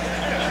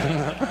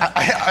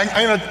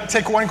 I'm going to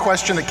take one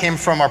question that came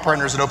from our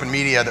partners at Open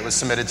Media that was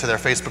submitted to their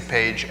Facebook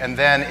page, and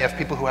then if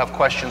people who have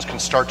questions can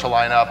start to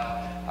line up,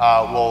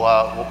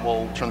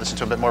 we'll turn this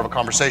into a bit more of a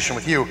conversation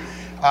with you.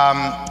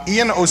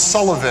 Ian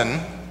O'Sullivan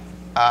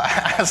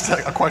asked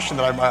a question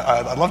that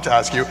I'd love to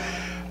ask you.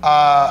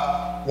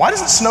 Why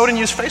doesn't Snowden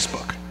use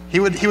Facebook? He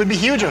would be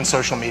huge on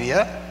social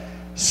media,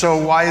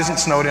 so why isn't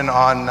Snowden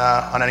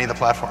on any of the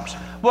platforms?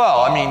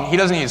 Well, I mean, he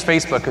doesn't use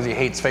Facebook because he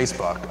hates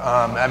Facebook.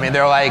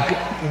 They're like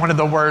one of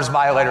the worst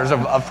violators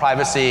of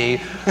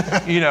privacy,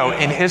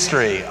 in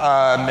history.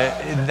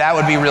 That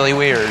would be really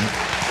weird.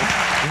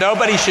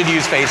 Nobody should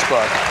use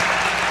Facebook.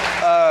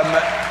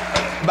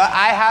 But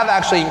I have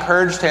actually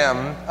encouraged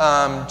him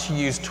to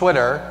use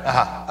Twitter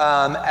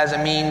as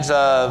a means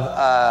of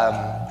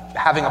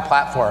having a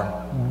platform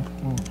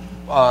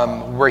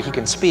where he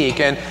can speak.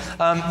 And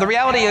the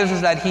reality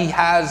is that he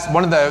has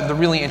one of the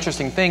really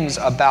interesting things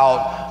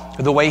about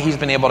the way he's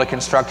been able to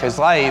construct his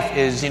life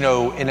is, in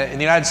the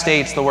United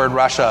States, the word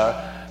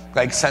Russia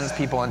sends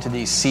people into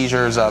these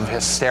seizures of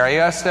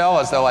hysteria still,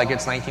 as though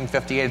it's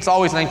 1958. It's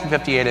always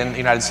 1958 in the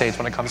United States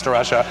when it comes to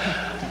Russia.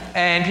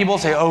 And people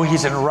say, oh,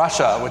 he's in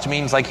Russia, which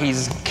means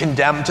he's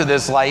condemned to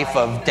this life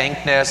of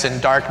dankness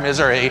and dark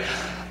misery.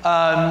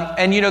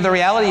 The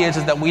reality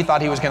is that we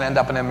thought he was going to end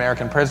up in an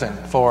American prison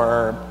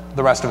for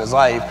the rest of his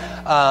life.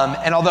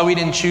 And although he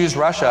didn't choose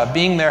Russia,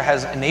 being there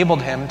has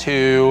enabled him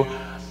to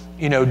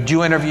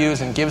do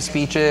interviews and give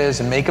speeches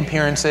and make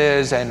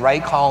appearances and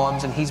write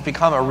columns, and he's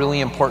become a really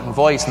important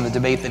voice in the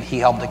debate that he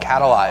helped to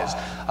catalyze.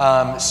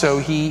 So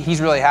he's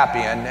really happy,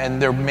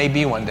 and there may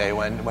be one day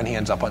when he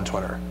ends up on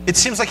Twitter. It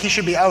seems like he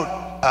should be out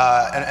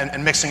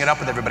and mixing it up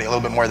with everybody a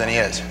little bit more than he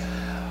is.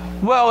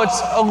 Well,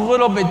 it's a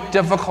little bit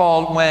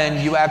difficult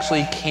when you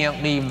actually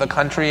can't leave the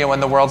country and when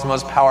the world's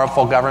most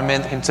powerful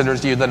government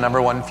considers you the number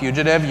one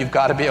fugitive. You've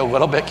got to be a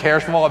little bit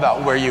careful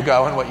about where you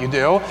go and what you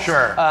do.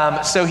 Sure.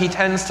 So he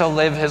tends to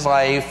live his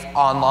life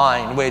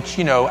online, which,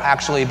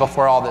 actually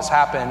before all this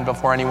happened,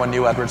 before anyone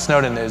knew Edward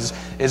Snowden,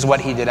 is what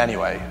he did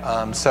anyway.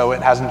 So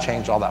it hasn't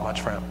changed all that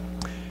much for him.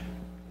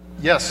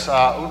 Yes,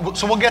 so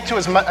we'll get to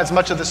as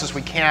much of this as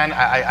we can.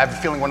 I have a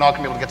feeling we're not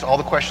going to be able to get to all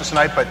the questions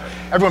tonight, but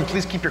everyone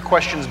please keep your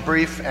questions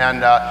brief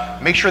and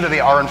make sure that they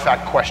are in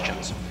fact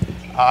questions.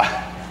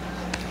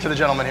 To the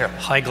gentleman here.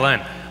 Hi, Glenn.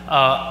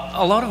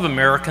 A lot of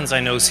Americans I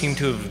know seem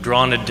to have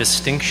drawn a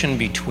distinction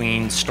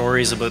between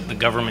stories about the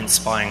government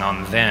spying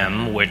on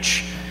them,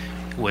 which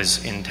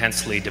was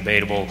intensely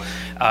debatable,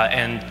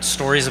 and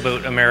stories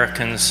about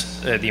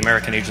Americans, the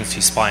American agency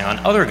spying on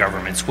other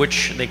governments,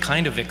 which they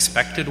kind of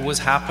expected was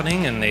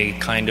happening and they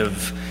kind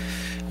of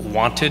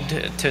wanted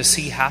to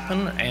see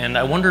happen. And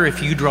I wonder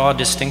if you draw a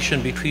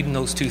distinction between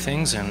those two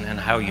things and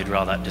how you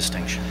draw that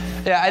distinction.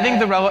 Yeah, I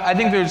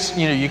think there's,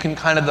 you can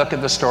kind of look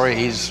at the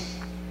stories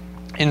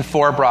in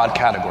four broad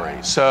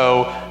categories.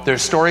 So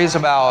there's stories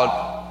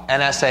about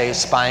NSA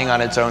spying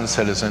on its own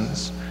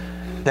citizens.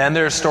 Then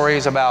there's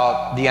stories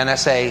about the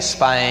NSA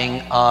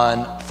spying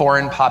on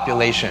foreign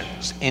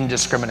populations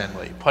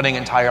indiscriminately, putting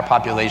entire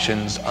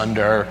populations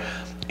under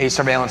a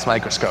surveillance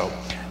microscope.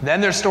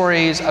 Then there's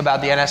stories about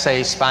the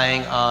NSA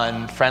spying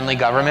on friendly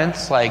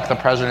governments, like the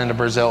president of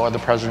Brazil or the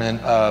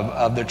president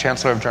of the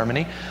chancellor of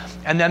Germany.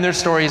 And then there's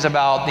stories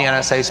about the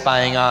NSA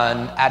spying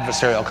on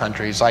adversarial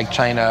countries like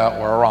China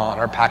or Iran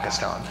or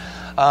Pakistan.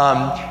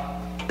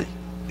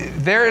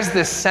 There is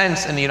this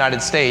sense in the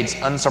United States,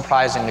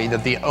 unsurprisingly,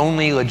 that the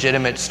only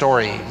legitimate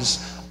stories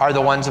are the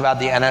ones about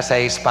the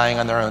NSA spying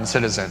on their own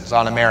citizens,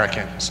 on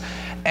Americans.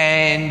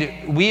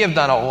 And we have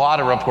done a lot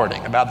of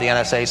reporting about the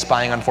NSA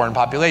spying on foreign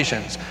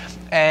populations.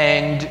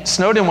 And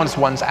Snowden was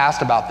once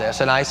asked about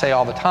this, and I say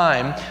all the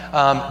time,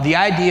 the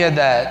idea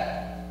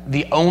that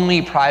the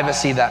only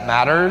privacy that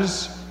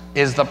matters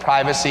is the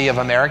privacy of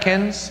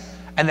Americans,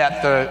 and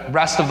that the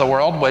rest of the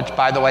world, which,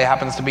 by the way,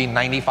 happens to be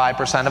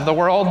 95% of the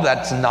world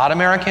that's not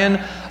American,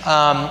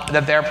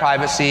 that their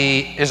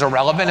privacy is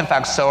irrelevant, in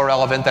fact, so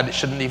irrelevant that it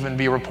shouldn't even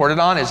be reported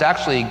on, is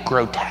actually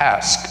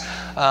grotesque.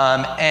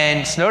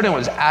 And Snowden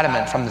was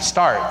adamant from the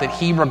start that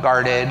he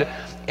regarded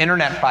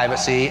internet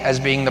privacy as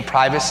being the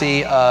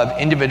privacy of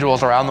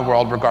individuals around the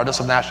world, regardless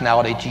of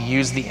nationality, to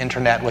use the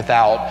internet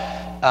without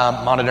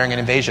monitoring an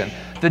invasion.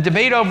 The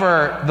debate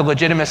over the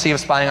legitimacy of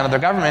spying on other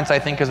governments, I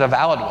think, is a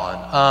valid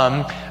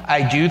one.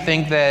 I do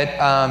think that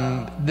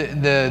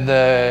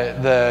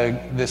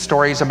the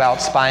stories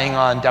about spying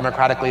on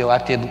democratically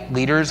elected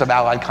leaders of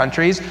allied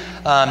countries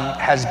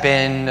has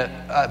been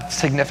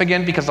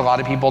significant, because a lot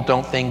of people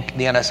don't think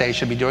the NSA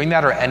should be doing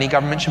that or any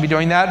government should be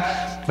doing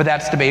that, but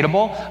that's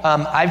debatable.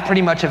 I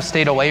pretty much have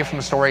stayed away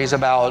from stories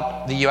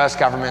about the US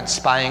government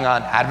spying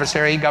on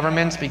adversary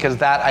governments, because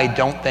that I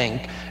don't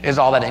think is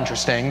all that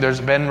interesting.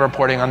 There's been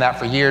reporting on that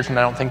for years, and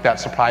I don't think that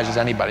surprises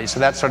anybody. So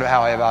that's sort of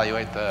how I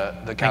evaluate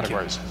the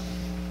categories.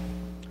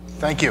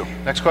 Thank you.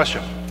 Next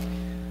question.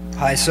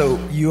 Hi, so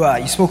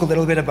you spoke a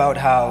little bit about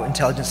how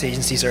intelligence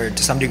agencies are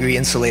to some degree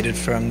insulated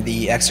from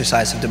the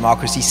exercise of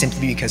democracy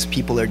simply because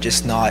people are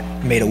just not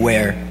made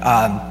aware.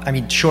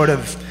 Short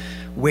of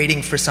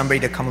waiting for somebody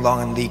to come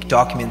along and leak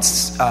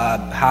documents,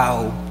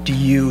 how do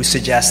you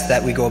suggest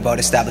that we go about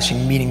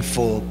establishing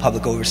meaningful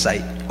public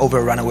oversight over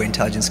a runaway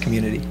intelligence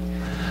community?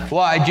 Well,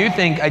 I do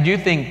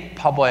think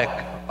public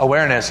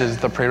awareness is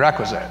the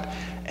prerequisite.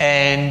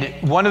 And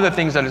one of the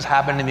things that has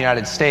happened in the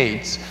United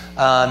States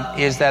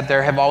is that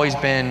there have always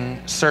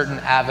been certain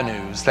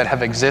avenues that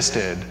have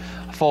existed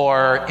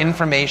for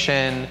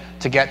information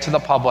to get to the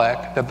public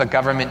that the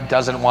government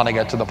doesn't want to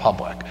get to the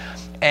public.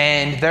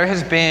 And there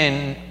has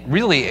been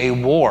really a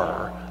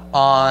war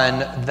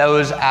on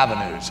those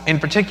avenues. In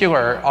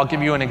particular, I'll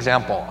give you an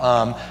example,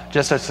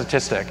 just a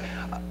statistic.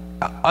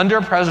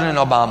 Under President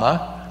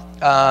Obama,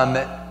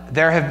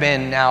 there have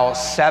been now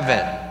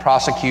 7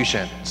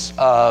 prosecutions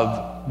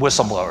of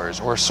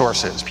whistleblowers or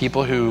sources,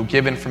 people who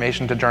give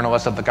information to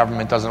journalists that the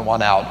government doesn't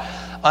want out,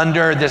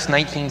 under this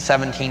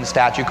 1917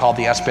 statute called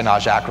the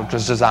Espionage Act, which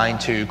was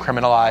designed to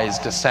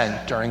criminalize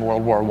dissent during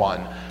World War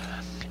I.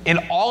 In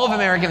all of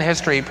American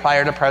history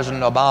prior to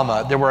President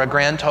Obama, there were a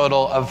grand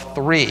total of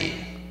 3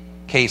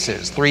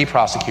 cases, 3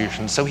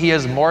 prosecutions. So he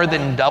has more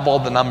than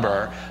doubled the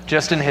number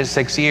just in his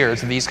 6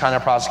 years of these kind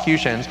of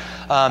prosecutions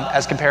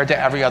as compared to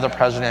every other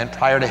president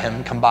prior to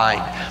him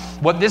combined.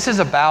 What this is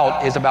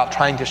about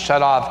trying to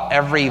shut off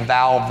every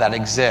valve that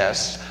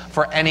exists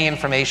for any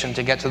information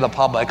to get to the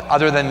public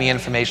other than the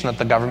information that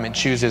the government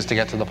chooses to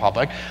get to the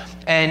public.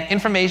 And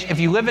if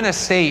you live in a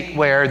state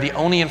where the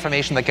only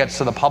information that gets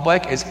to the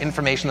public is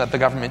information that the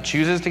government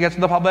chooses to get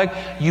to the public,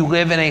 you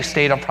live in a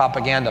state of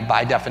propaganda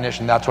by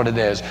definition. That's what it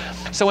is.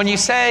 So when you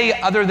say,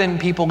 other than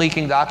people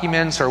leaking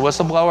documents or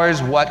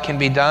whistleblowers, what can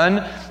be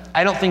done?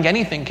 I don't think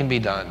anything can be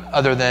done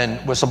other than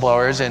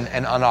whistleblowers and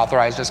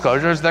unauthorized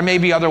disclosures. There may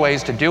be other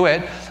ways to do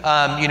it.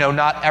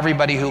 Not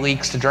everybody who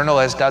leaks to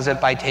journalists does it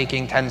by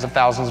taking tens of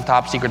thousands of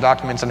top secret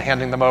documents and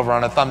handing them over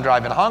on a thumb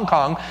drive in Hong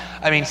Kong.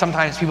 I mean,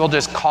 sometimes people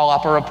just call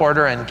up a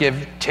reporter and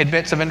give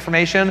tidbits of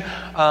information.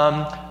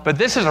 But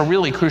this is a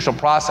really crucial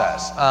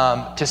process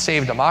to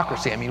save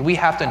democracy. I mean, we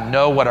have to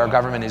know what our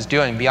government is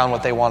doing beyond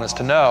what they want us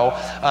to know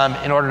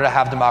in order to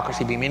have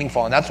democracy be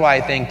meaningful. And that's why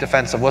I think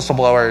defense of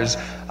whistleblowers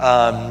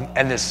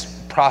and this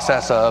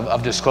process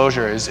of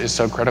disclosure is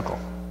so critical.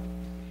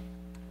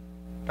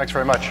 Thanks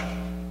very much.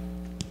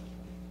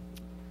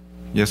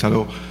 Yes,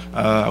 hello.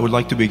 I would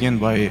like to begin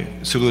by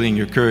saluting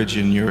your courage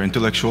and your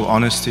intellectual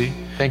honesty.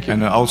 Thank you.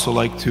 And I'd also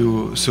like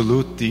to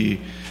salute the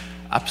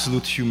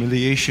absolute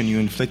humiliation you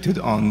inflicted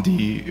on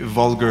the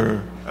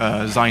vulgar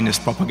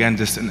Zionist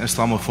propagandist and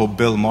Islamophobe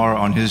Bill Maher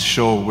on his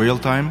show Real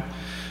Time.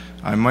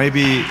 I may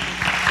be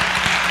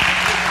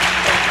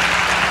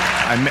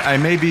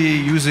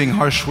using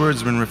harsh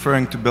words when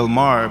referring to Bill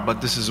Maher, but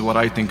this is what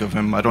I think of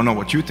him. I don't know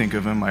what you think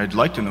of him. I'd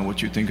like to know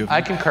what you think of him.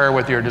 I concur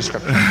with your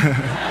description.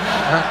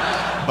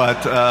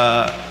 But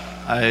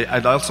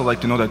I'd also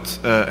like to know that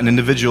an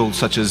individual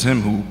such as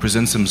him, who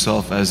presents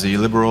himself as a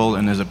liberal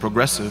and as a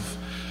progressive,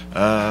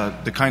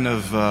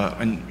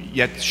 and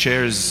yet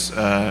shares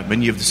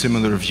many of the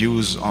similar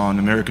views on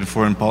American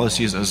foreign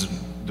policies as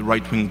the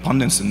right-wing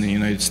pundits in the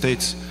United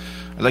States.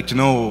 I'd like to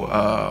know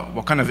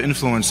what kind of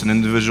influence an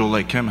individual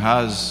like him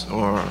has,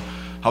 or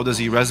how does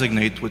he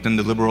resonate within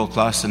the liberal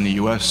class in the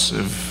U.S.,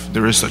 if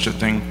there is such a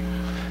thing?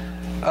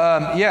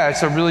 Yeah,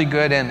 it's a really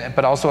good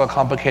but also a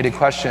complicated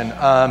question.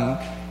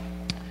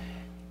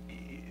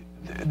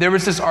 There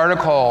was this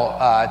article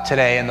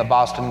today in the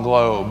Boston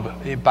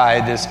Globe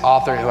by this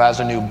author who has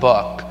a new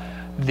book,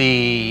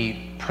 the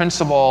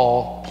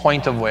principal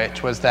point of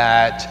which was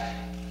that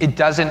it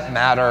doesn't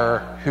matter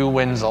who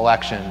wins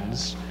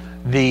elections.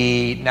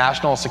 The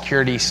national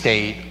security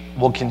state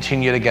will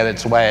continue to get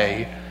its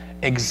way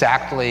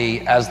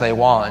exactly as they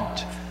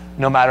want,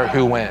 no matter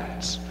who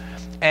wins.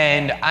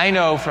 And I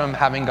know from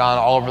having gone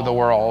all over the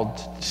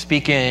world,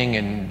 speaking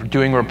and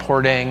doing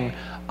reporting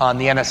on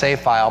the NSA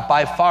file,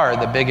 by far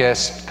the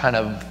biggest kind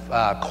of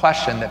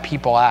question that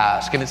people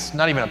ask, and it's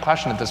not even a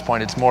question at this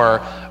point, it's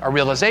more a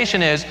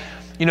realization, is,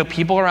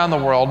 people around the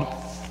world,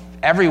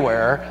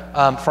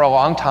 everywhere, for a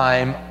long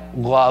time,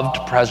 loved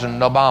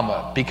President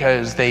Obama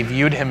because they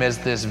viewed him as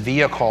this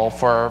vehicle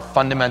for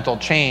fundamental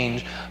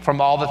change from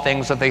all the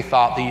things that they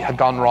thought that had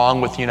gone wrong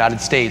with the United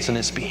States and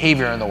its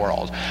behavior in the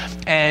world.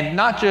 And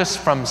not just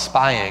from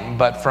spying,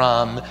 but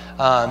from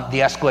the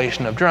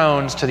escalation of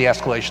drones to the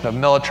escalation of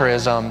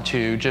militarism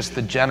to just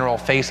the general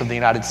face of the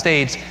United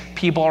States.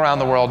 People around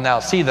the world now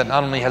see that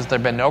not only has there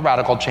been no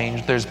radical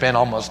change, there's been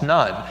almost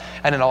none.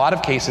 And in a lot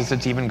of cases,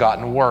 it's even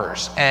gotten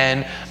worse.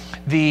 And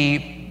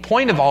the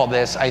point of all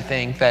this, I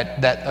think,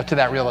 that to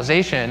that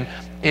realization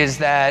is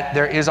that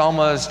there is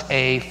almost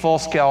a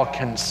full-scale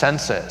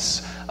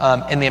consensus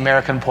in the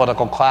American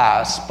political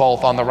class,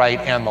 both on the right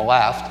and the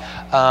left,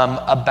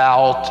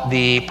 about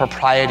the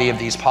propriety of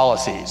these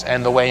policies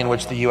and the way in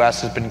which the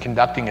U.S. has been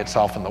conducting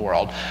itself in the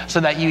world. So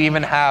that you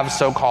even have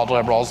so-called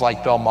liberals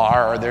like Bill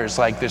Maher, or there's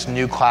like this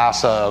new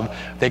class of,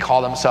 they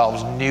call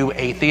themselves new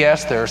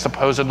atheists. They're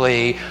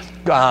supposedly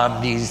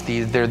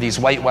they're these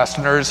white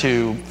Westerners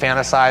who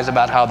fantasize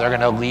about how they're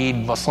going to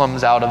lead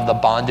Muslims out of the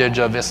bondage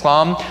of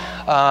Islam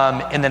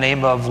in the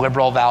name of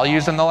liberal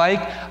values and the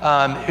like,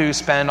 who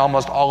spend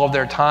almost all of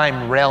their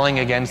time railing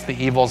against the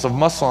evils of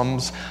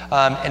Muslims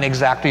in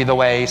exactly the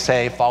way,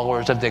 say,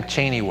 followers of Dick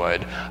Cheney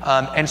would.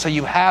 And so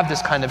you have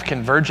this kind of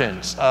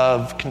convergence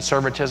of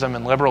conservatism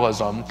and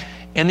liberalism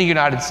in the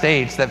United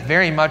States that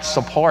very much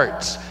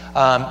supports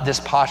this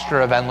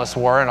posture of endless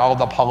war and all of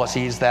the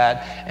policies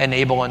that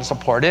enable and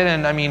support it.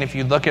 And I mean, if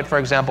you look at, for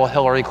example,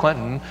 Hillary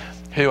Clinton,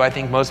 who I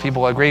think most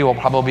people agree will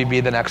probably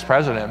be the next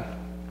president,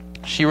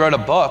 she wrote a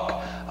book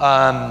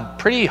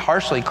pretty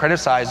harshly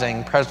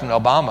criticizing President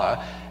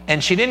Obama.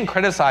 And she didn't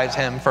criticize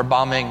him for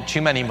bombing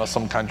too many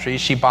Muslim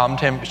countries. She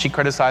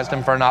criticized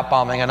him for not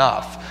bombing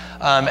enough.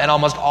 And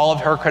almost all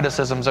of her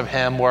criticisms of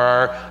him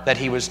were that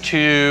he was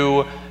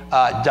too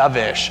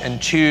dovish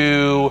and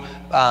too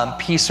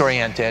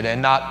peace-oriented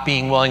and not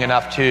being willing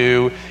enough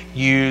to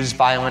use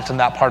violence in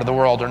that part of the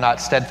world or not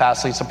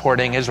steadfastly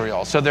supporting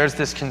Israel. So there's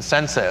this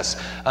consensus.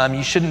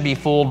 You shouldn't be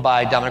fooled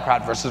by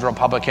Democrat versus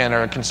Republican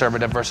or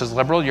conservative versus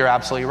liberal. You're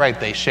absolutely right.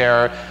 They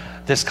share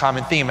this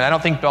common theme. And I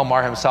don't think Bill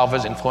Maher himself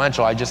is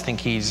influential. I just think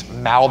he's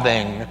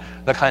mouthing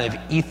the kind of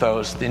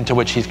ethos into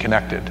which he's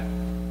connected.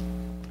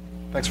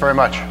 Thanks very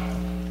much.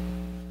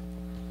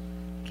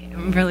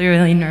 I'm really,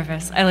 really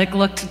nervous. I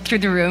looked through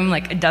the room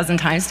a dozen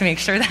times to make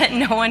sure that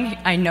no one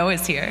I know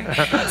is here.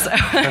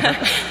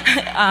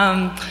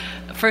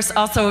 First,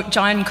 also,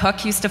 John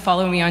Cook used to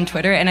follow me on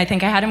Twitter, and I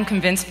think I had him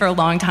convinced for a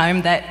long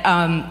time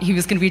that he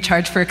was going to be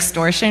charged for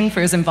extortion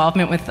for his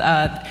involvement with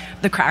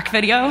the crack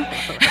video.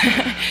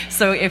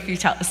 So if you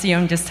see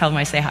him, just tell him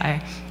I say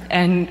hi.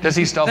 And does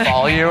he still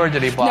follow you, or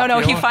did he block you? No,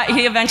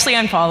 he eventually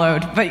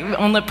unfollowed, but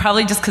only,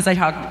 probably just because I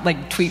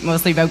tweet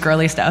mostly about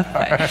girly stuff.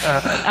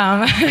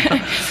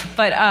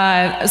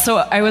 So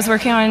I was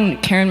working on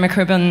Karen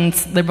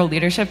McCribben's Liberal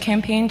leadership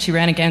campaign. She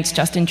ran against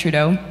Justin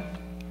Trudeau,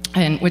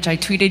 which I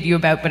tweeted you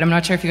about, but I'm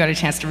not sure if you got a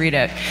chance to read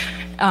it,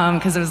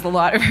 because it was a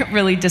lot of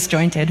really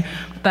disjointed.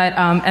 But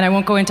and I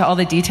won't go into all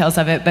the details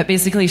of it, but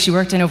basically she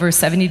worked in over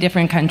 70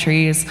 different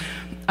countries.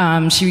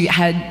 She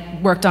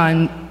had worked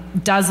on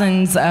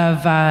dozens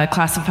of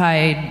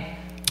classified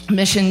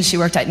missions. She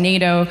worked at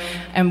NATO,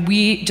 and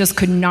we just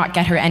could not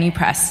get her any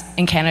press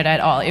in Canada at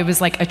all. It was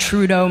like a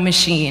Trudeau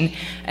machine,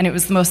 and it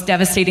was the most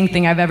devastating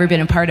thing I've ever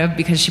been a part of,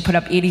 because she put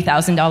up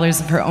 $80,000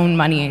 of her own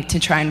money to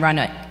try and run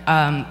it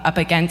up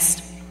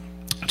against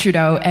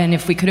Trudeau. And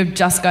if we could have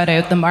just got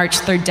out the March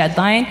 3rd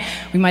deadline,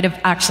 we might have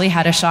actually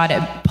had a shot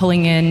at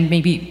pulling in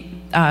maybe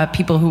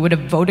people who would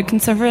have voted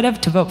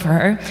Conservative to vote for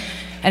her.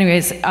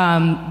 Anyways,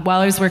 while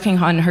I was working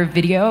on her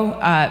video,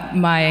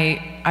 my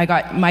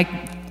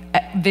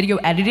video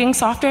editing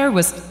software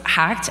was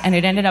hacked, and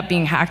it ended up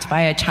being hacked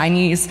by a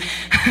Chinese.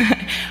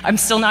 I'm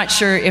still not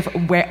sure if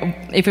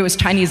it was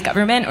Chinese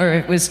government or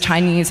it was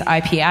Chinese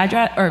IP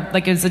address, or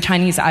it was a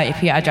Chinese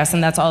IP address,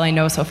 and that's all I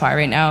know so far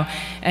right now.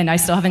 And I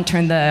still haven't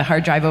turned the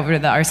hard drive over to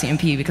the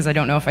RCMP because I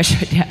don't know if I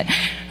should yet.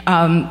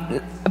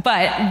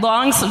 But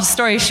long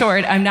story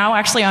short, I'm now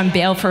actually on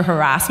bail for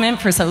harassment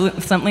for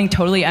something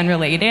totally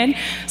unrelated.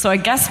 So I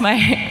guess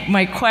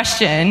my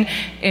question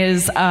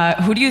is,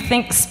 who do you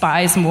think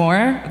spies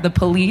more, the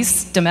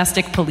police,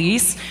 domestic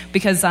police?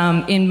 Because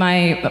in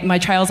my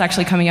trial's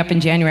actually coming up in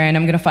January, and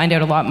I'm going to find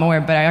out a lot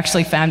more, but I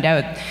actually found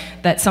out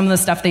that some of the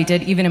stuff they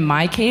did, even in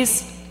my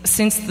case,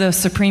 since the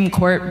Supreme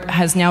Court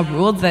has now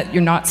ruled that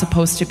you're not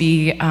supposed to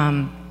be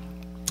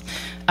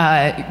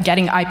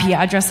getting IP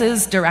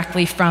addresses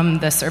directly from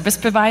the service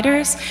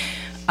providers.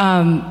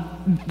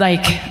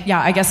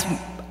 I guess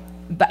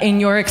in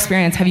your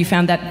experience, have you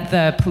found that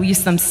the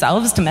police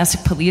themselves,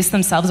 domestic police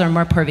themselves, are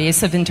more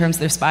pervasive in terms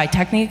of their spy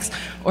techniques,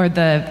 or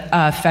the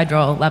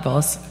federal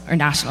levels or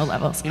national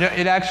levels?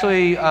 It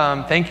actually,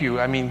 thank you,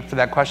 for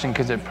that question,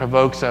 because it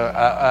provokes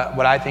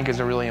what I think is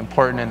a really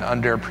important and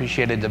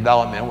underappreciated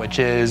development, which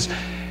is,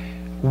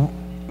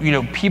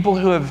 people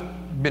who have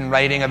been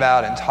writing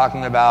about and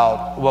talking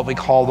about what we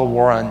call the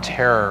war on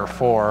terror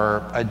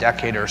for a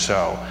decade or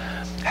so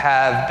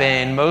have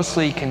been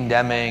mostly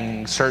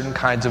condemning certain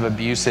kinds of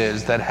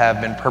abuses that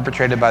have been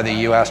perpetrated by the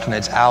U.S. and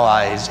its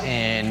allies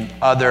in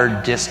other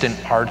distant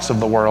parts of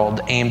the world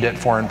aimed at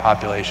foreign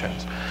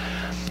populations.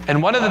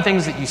 And one of the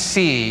things that you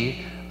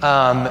see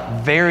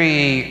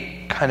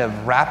very kind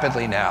of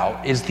rapidly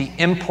now is the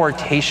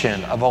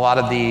importation of a lot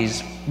of these,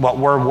 what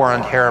were war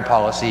on terror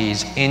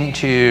policies,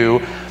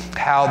 into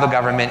how the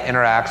government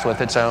interacts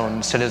with its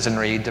own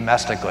citizenry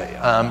domestically,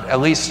 at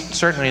least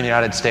certainly in the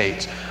United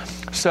States.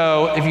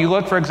 So if you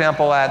look, for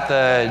example, at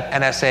the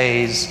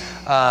NSA's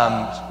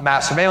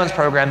mass surveillance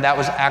program, that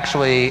was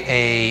actually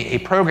a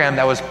program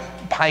that was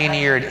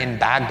pioneered in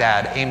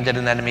Baghdad, aimed at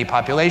an enemy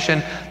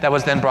population, that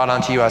was then brought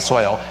onto U.S.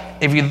 soil.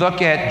 If you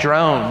look at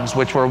drones,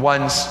 which were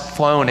once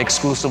flown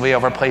exclusively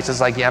over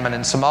places like Yemen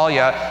and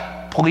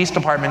Somalia, police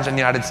departments in the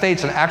United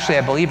States, and actually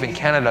I believe in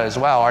Canada as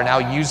well, are now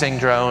using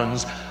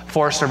drones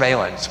for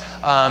surveillance.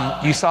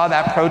 You saw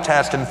that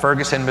protest in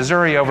Ferguson,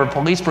 Missouri over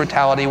police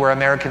brutality, where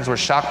Americans were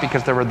shocked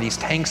because there were these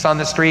tanks on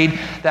the street.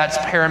 That's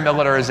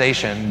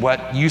paramilitarization.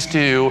 What used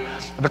to,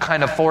 the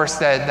kind of force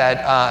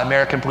that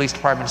American police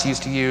departments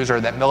used to use, or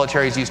that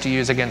militaries used to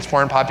use against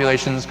foreign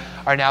populations,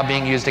 are now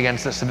being used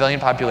against the civilian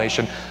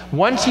population.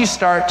 Once you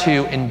start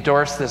to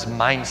endorse this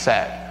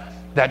mindset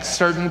that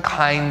certain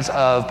kinds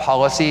of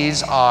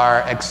policies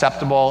are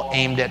acceptable,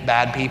 aimed at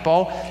bad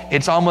people,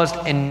 it's almost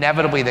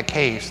inevitably the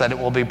case that it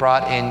will be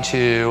brought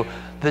into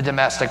the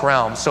domestic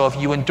realm. So if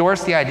you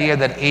endorse the idea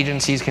that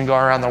agencies can go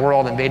around the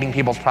world invading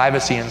people's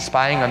privacy and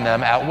spying on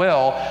them at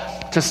will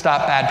to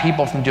stop bad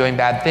people from doing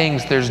bad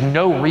things, there's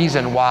no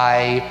reason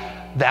why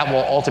that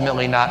will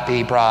ultimately not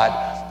be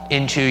brought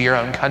into your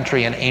own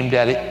country and aimed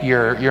at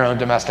your own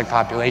domestic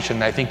population.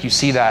 And I think you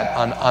see that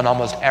on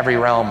almost every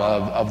realm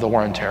of the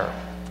war on terror.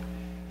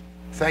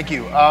 Thank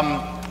you.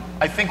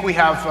 I think we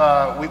have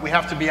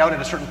to be out at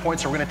a certain point,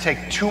 so we're going to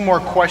take two more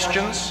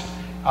questions.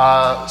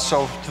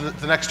 So to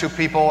the next two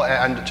people,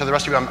 and to the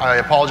rest of you, I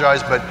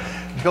apologize, but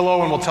Bill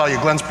Owen will tell you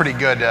Glenn's pretty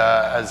good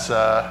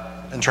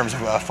in terms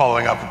of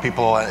following up with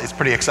people. It's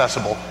pretty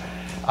accessible.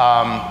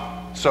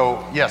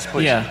 So yes,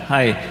 please. Yeah.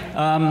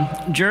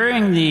 Hi.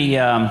 During the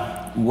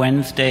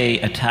Wednesday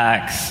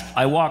attacks,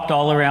 I walked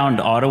all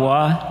around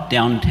Ottawa,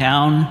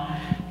 downtown,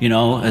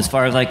 as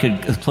far as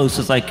as close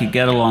as I could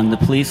get along the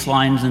police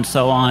lines and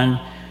so on.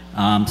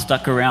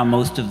 Stuck around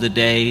most of the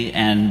day,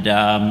 and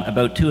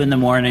about 2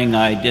 a.m,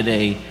 I did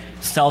a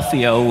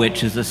selfie-o,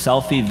 which is a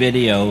selfie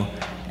video,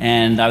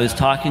 and I was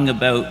talking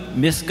about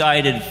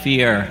misguided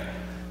fear,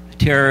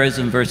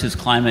 terrorism versus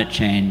climate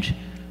change,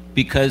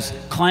 because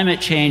climate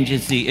change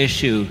is the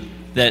issue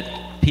that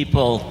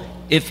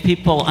if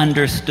people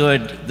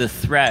understood the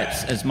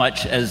threats as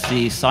much as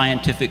the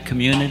scientific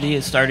community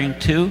is starting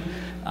to,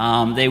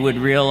 they would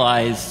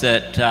realize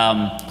that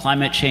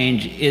climate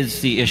change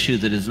is the issue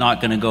that is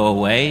not going to go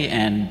away,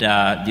 and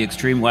the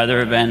extreme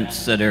weather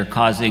events that are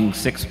causing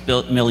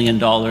 $6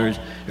 million or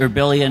 $1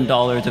 billion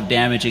of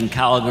damage in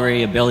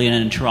Calgary, $1 billion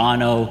in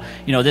Toronto,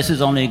 this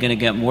is only going to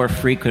get more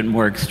frequent,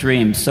 more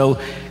extreme. So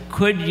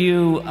could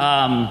you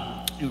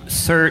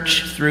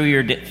search through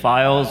your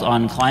files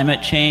on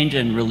climate change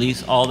and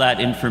release all that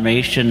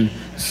information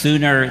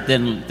sooner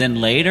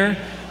than later?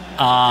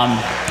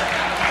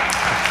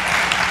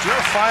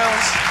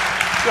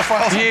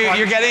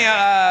 You're getting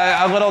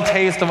a little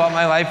taste of what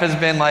my life has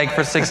been like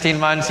for 16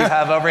 months. You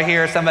have over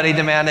here somebody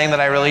demanding that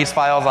I release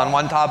files on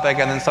one topic,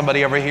 and then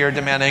somebody over here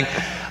demanding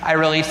I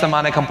release them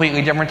on a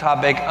completely different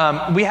topic.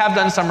 We have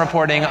done some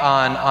reporting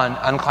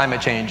on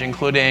climate change,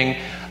 including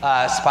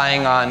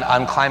spying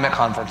on climate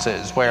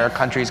conferences where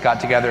countries got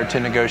together to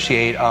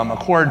negotiate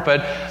accord.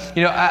 But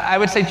I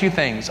would say two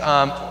things.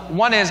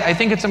 One is I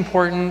think it's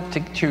important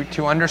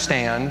to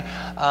understand,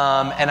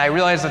 and I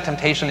realize the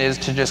temptation is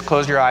to just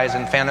close your eyes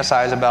and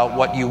fantasize about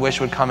what you wish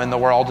would come in the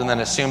world and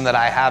then assume that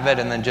I have it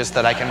and then just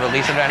that I can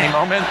release it at any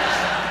moment.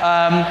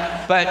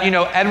 But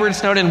Edward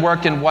Snowden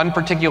worked in one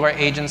particular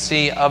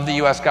agency of the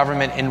U.S.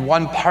 government in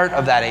one part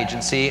of that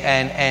agency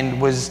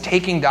and was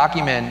taking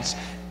documents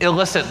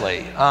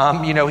illicitly.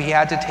 He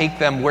had to take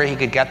them where he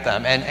could get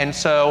them. And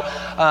so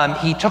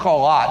he took a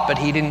lot, but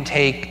he didn't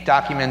take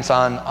documents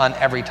on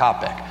every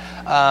topic.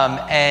 I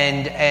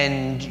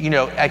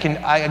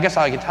guess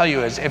all I can tell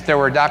you is if there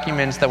were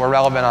documents that were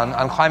relevant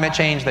on climate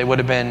change, they would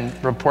have been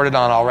reported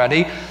on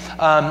already.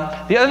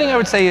 The other thing I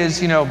would say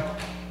is,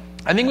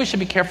 I think we should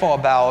be careful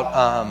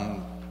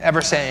about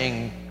ever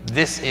saying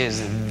this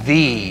is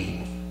the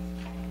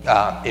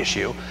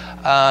issue.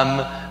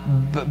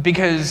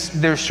 Because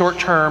there's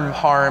short-term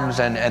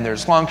harms and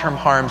there's long-term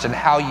harms, and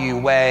how you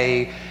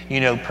weigh,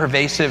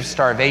 pervasive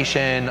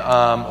starvation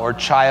or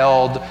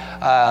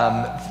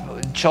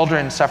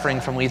children suffering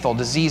from lethal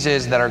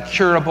diseases that are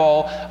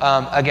curable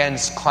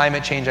against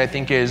climate change, I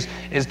think is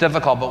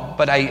difficult.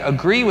 But I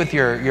agree with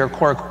your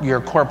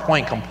core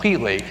point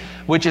completely,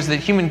 which is that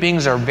human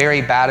beings are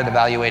very bad at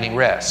evaluating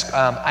risk.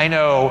 I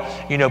know,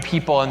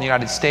 people in the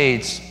United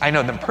States, I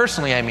know them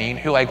personally,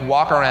 who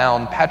walk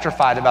around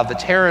petrified about the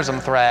terrorism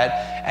threat,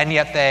 and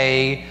yet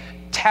they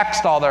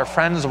text all their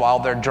friends while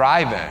they're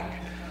driving.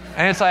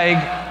 And it's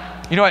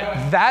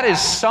that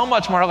is so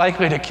much more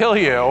likely to kill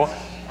you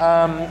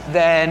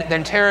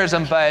than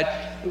terrorism. But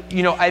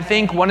I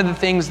think one of the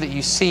things that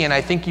you see, and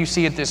I think you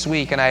see it this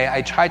week, and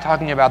I tried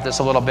talking about this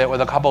a little bit with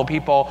a couple of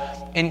people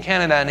in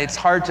Canada, and it's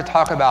hard to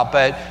talk about,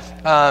 but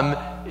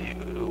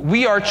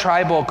we are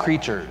tribal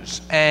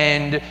creatures.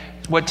 And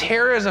what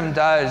terrorism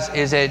does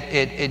is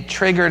it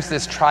triggers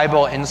this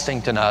tribal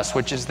instinct in us,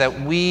 which is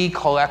that we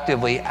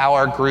collectively,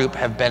 our group,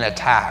 have been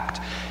attacked.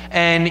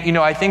 And,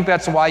 I think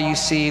that's why you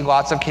see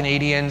lots of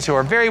Canadians who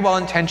are very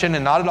well-intentioned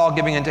and not at all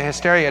giving into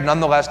hysteria,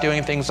 nonetheless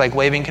doing things like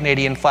waving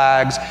Canadian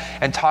flags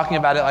and talking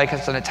about it like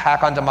it's an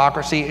attack on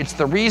democracy. It's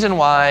the reason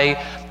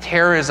why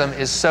terrorism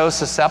is so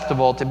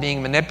susceptible to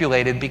being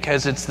manipulated,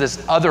 because it's this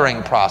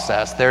othering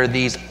process. There are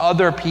these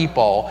other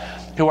people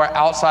who are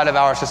outside of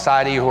our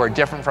society, who are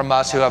different from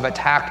us, who have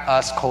attacked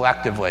us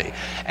collectively.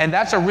 And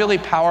that's a really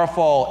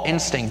powerful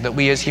instinct that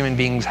we as human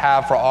beings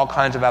have for all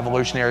kinds of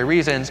evolutionary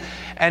reasons.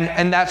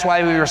 And that's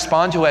why we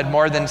respond to it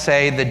more than,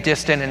 say, the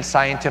distant and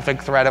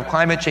scientific threat of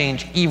climate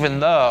change, even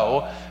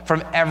though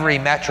from every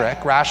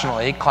metric,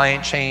 rationally,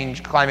 climate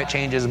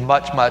change is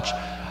much, much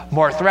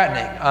more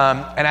threatening.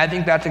 And I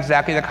think that's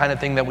exactly the kind of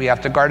thing that we have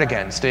to guard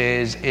against,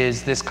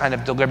 is this kind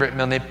of deliberate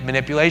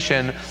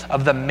manipulation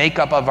of the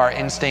makeup of our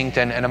instinct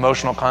and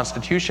emotional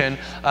constitution,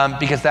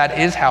 because that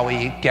is how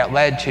we get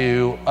led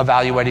to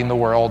evaluating the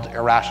world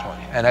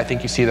irrationally. And I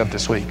think you see that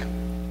this week.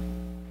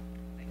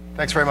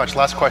 Thanks very much.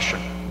 Last question.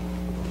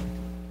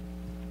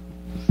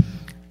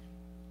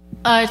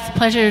 It's a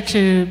pleasure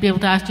to be able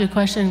to ask you a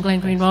question,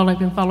 Glenn Greenwald. I've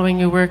been following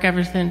your work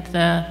ever since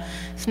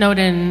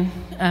Snowden,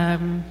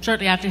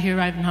 shortly after he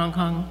arrived in Hong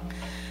Kong.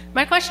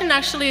 My question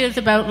actually is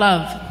about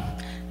love.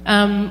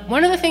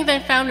 One of the things I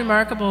found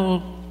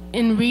remarkable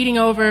in reading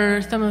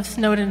over some of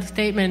Snowden's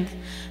statements,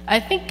 I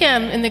think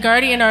in the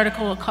Guardian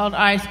article called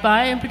I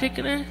Spy in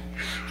particular,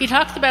 he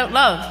talks about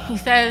love. He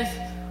says,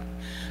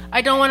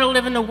 I don't want to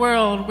live in a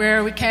world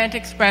where we can't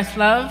express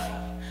love,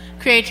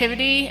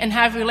 creativity, and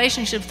have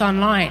relationships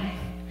online.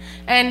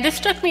 And this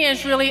struck me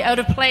as really out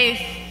of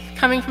place,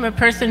 coming from a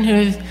person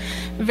who's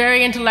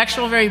very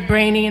intellectual, very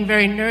brainy, and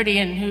very nerdy,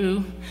 and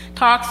who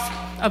talks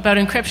about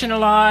encryption a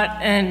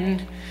lot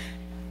and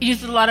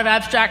uses a lot of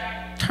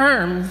abstract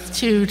terms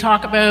to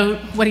talk about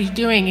what he's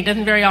doing. He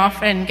doesn't very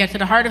often get to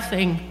the heart of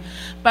things.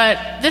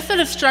 But this sort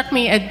of struck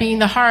me as being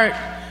the heart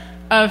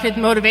of his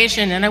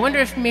motivation, and I wonder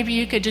if maybe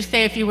you could just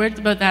say a few words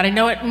about that. I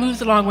know it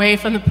moves a long way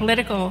from the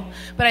political,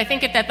 but I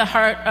think it's at the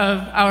heart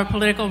of our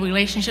political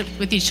relationships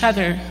with each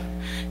other,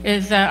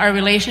 is our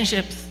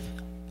relationships,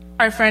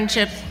 our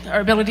friendships, our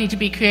ability to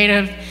be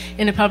creative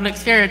in the public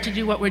sphere, to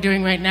do what we're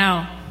doing right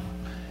now.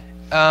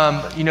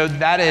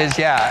 That is,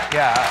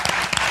 yeah.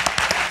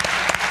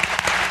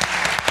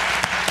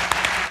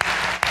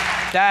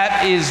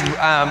 That is,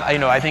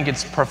 I think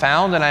it's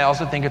profound, and I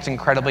also think it's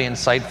incredibly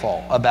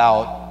insightful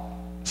about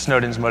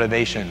Snowden's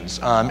motivations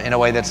in a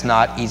way that's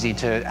not easy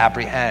to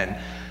apprehend.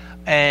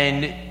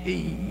 And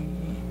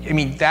I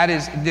mean, that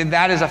is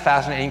a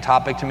fascinating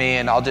topic to me,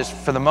 and I'll just,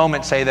 for the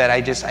moment, say that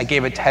I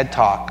gave a TED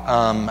Talk,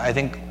 I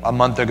think a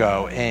month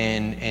ago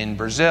in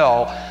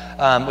Brazil,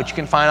 which you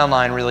can find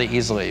online really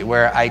easily,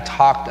 where I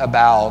talked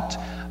about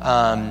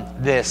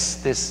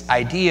this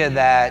idea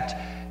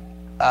that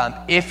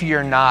if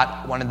you're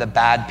not one of the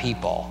bad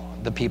people,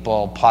 the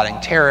people plotting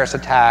terrorist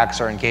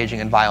attacks or engaging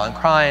in violent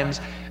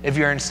crimes, if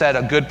you're instead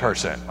a good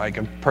person, like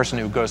a person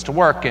who goes to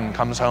work and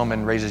comes home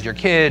and raises your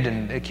kids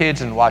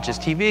and watches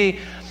TV,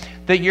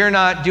 that you're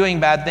not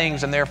doing bad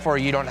things and therefore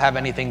you don't have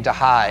anything to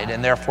hide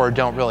and therefore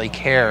don't really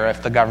care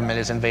if the government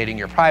is invading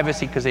your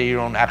privacy because you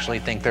don't actually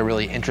think they're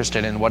really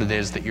interested in what it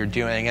is that you're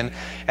doing.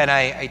 And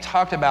I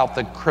talked about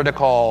the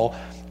critical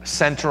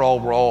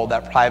central role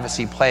that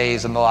privacy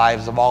plays in the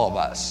lives of all of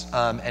us,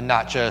 and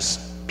not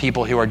just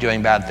people who are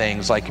doing bad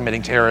things like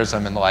committing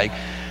terrorism and the like.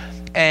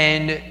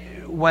 And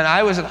when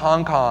I was in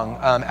Hong Kong,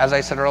 as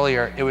I said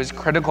earlier, it was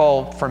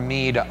critical for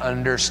me to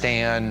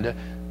understand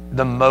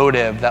the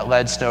motive that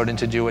led Snowden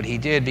to do what he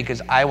did,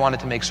 because I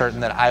wanted to make certain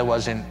that I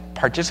wasn't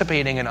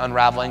participating in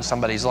unraveling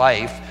somebody's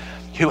life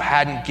who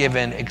hadn't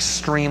given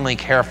extremely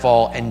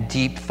careful and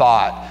deep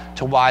thought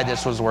to why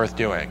this was worth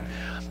doing.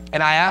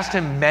 And I asked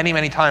him many,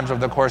 many times over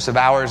the course of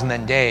hours and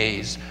then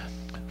days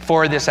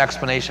for this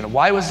explanation.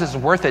 Why was this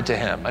worth it to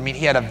him? I mean,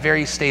 he had a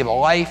very stable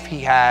life. He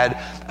had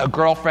a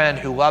girlfriend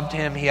who loved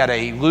him. He had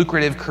a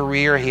lucrative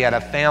career. He had a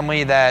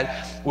family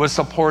that was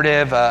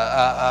supportive,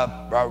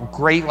 a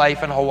great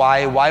life in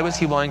Hawaii. Why was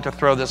he willing to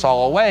throw this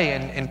all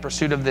away in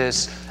pursuit of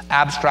this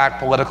abstract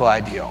political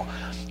ideal?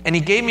 And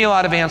he gave me a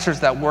lot of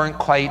answers that weren't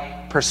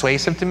quite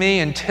persuasive to me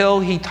until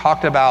he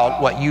talked about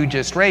what you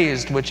just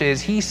raised, which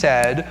is he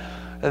said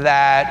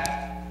that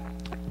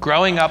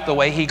growing up the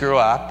way he grew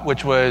up,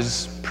 which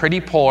was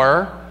pretty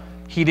poor,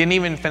 he didn't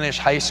even finish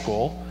high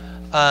school.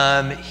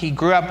 He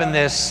grew up in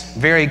this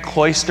very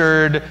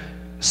cloistered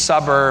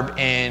suburb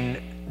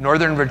in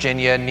Northern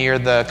Virginia near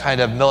the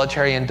kind of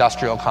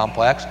military-industrial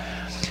complex,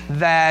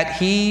 that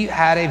he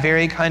had a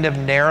very kind of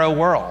narrow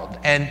world.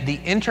 And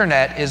the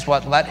internet is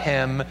what let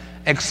him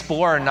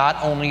explore not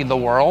only the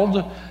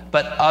world,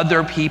 but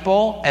other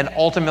people and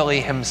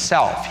ultimately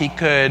himself. He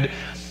could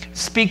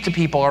speak to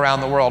people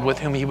around the world with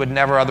whom he would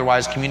never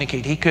otherwise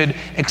communicate. He could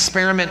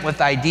experiment with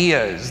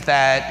ideas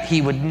that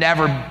he would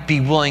never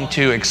be willing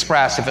to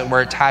express if it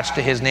were attached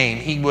to his name.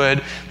 He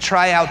would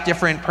try out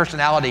different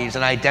personalities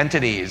and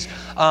identities,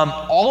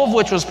 all of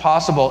which was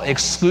possible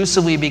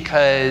exclusively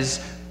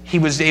because he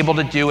was able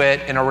to do it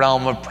in a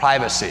realm of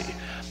privacy.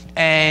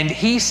 And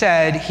he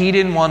said he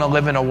didn't want to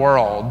live in a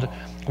world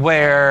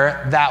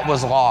where that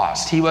was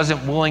lost. He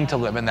wasn't willing to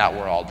live in that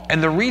world.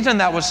 And the reason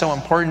that was so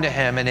important to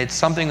him, and it's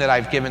something that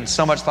I've given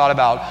so much thought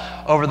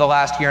about over the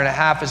last year and a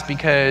half, is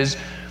because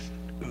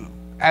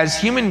as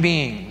human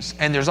beings,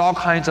 and there's all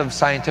kinds of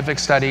scientific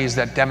studies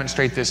that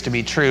demonstrate this to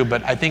be true,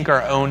 but I think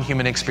our own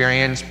human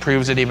experience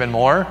proves it even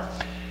more.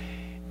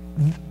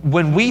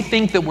 When we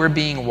think that we're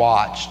being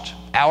watched,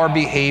 our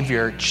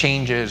behavior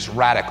changes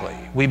radically.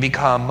 We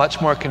become much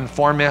more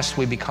conformist,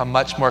 we become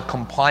much more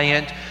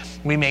compliant.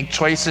 We make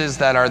choices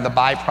that are the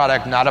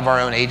byproduct not of our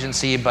own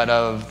agency, but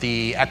of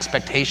the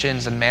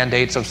expectations and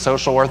mandates of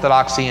social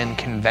orthodoxy and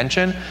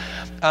convention.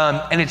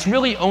 And it's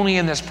really only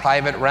in this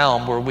private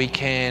realm where we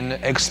can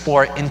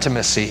explore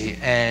intimacy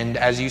and,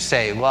 as you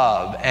say,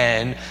 love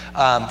and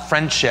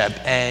friendship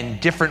and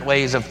different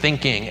ways of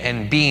thinking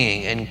and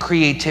being and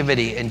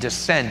creativity and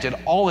dissent. It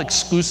all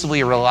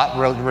exclusively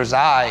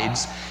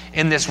resides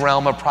in this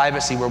realm of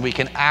privacy where we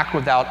can act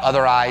without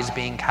other eyes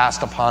being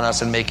cast upon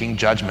us and making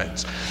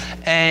judgments.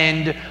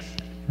 And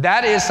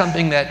that is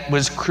something that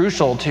was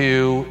crucial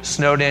to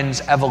Snowden's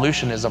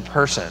evolution as a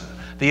person.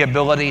 The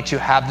ability to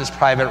have this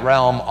private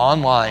realm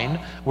online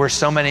where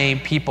so many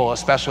people,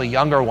 especially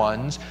younger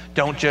ones,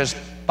 don't just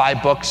buy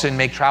books and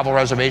make travel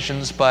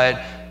reservations,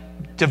 but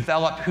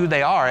develop who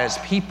they are as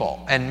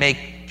people and make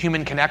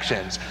human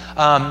connections.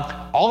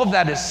 All of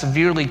that is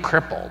severely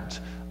crippled,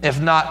 if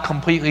not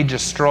completely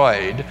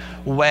destroyed,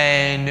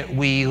 when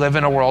we live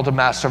in a world of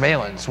mass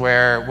surveillance,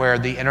 where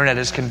the internet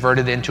is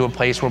converted into a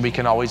place where we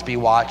can always be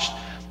watched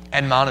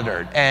and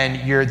monitored.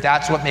 And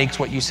that's what makes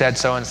what you said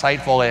so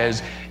insightful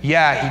is,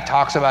 yeah, he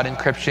talks about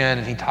encryption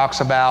and he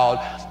talks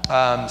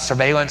about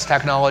surveillance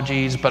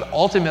technologies, but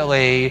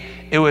ultimately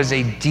it was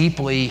a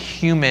deeply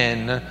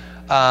human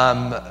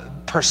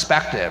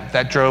perspective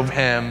that drove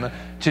him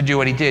to do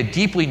what he did,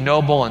 deeply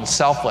noble and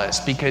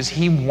selfless, because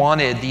he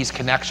wanted these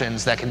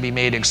connections that can be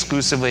made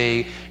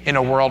exclusively in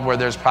a world where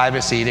there's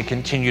privacy to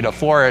continue to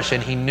flourish,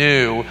 and he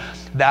knew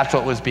that's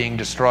what was being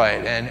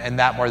destroyed. And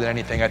that, more than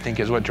anything, I think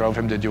is what drove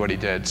him to do what he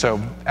did. So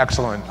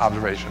excellent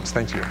observations.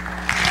 Thank you.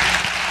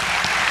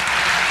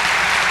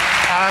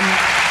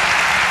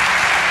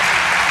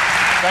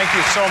 Thank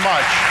you so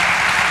much.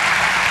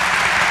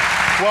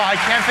 Well, I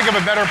can't think of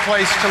a better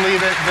place to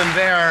leave it than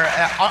there.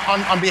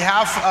 On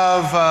behalf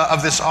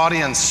of this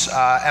audience,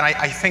 and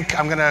I think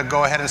I'm going to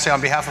go ahead and say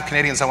on behalf of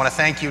Canadians, I want to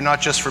thank you not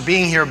just for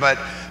being here, but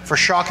for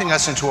shocking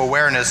us into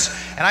awareness.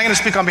 And I'm going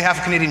to speak on behalf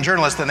of Canadian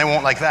journalists, and they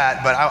won't like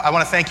that, but I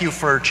want to thank you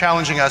for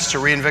challenging us to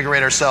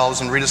reinvigorate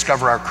ourselves and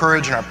rediscover our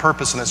courage and our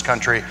purpose in this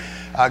country.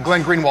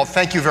 Glenn Greenwald,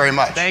 thank you very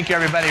much. Thank you,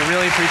 everybody.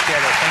 Really appreciate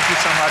it. Thank you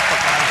so much for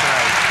coming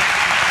tonight.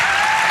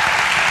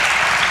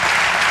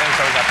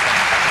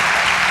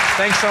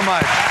 Thanks so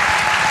much.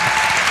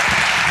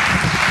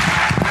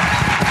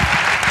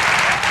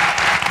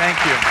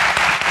 Thank you.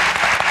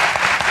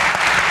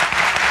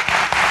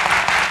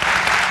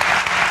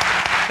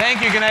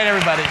 Thank you. Good night,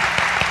 everybody.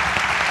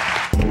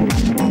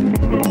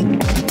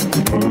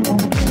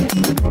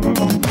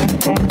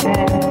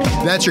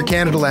 That's your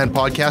Canadaland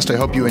podcast. I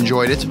hope you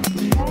enjoyed it.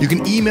 You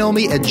can email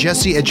me at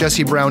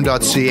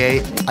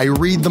jesse@jessebrown.ca. I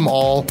read them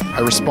all.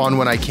 I respond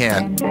when I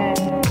can.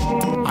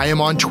 I am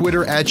on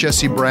Twitter at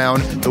Jesse Brown.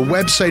 The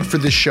website for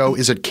this show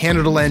is at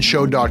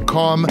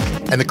CanadaLandShow.com,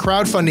 and the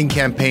crowdfunding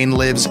campaign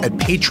lives at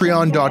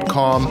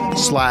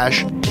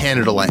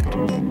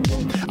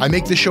Patreon.com/CanadaLand. I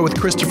make this show with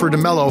Christopher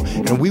DeMello,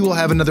 and we will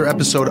have another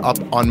episode up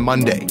on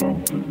Monday.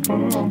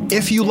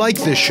 If you like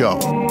this show,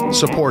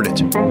 support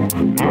it.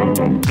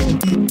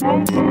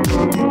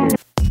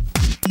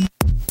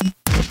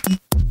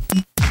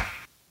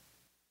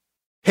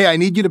 Hey, I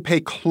need you to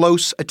pay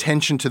close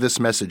attention to this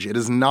message. It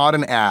is not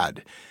an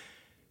ad.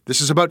 This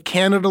is about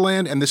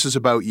Canadaland, and this is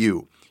about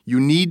you.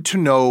 You need to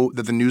know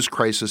that the news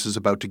crisis is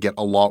about to get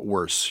a lot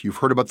worse. You've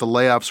heard about the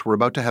layoffs. We're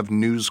about to have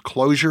news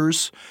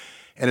closures,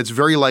 and it's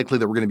very likely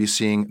that we're going to be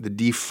seeing the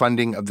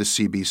defunding of the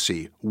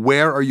CBC.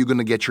 Where are you going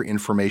to get your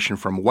information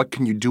from? What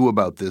can you do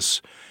about this?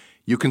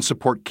 You can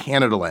support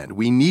Canadaland.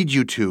 We need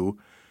you to.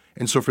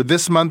 And so for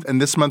this month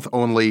and this month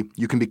only,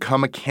 you can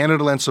become a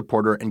Canadaland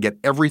supporter and get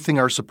everything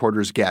our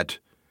supporters get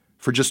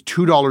for just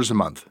 $2 a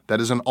month.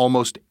 That is an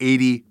almost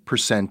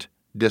 80%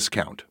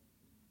 discount.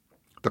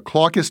 The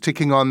clock is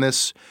ticking on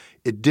this.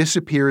 It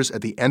disappears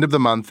at the end of the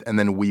month, and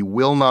then we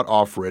will not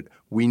offer it.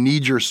 We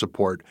need your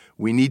support.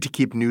 We need to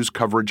keep news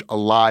coverage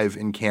alive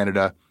in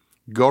Canada.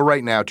 Go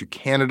right now to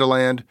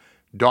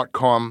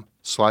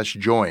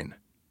CanadaLand.com/join.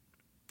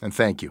 And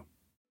thank you.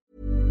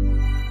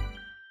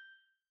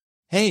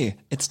 Hey,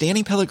 it's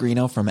Danny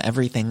Pellegrino from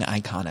Everything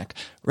Iconic.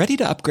 Ready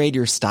to upgrade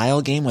your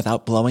style game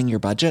without blowing your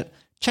budget?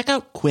 Check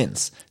out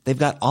Quince. They've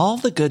got all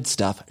the good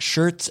stuff,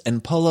 shirts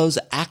and polos,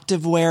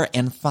 activewear,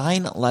 and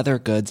fine leather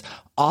goods,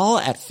 all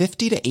at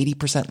 50 to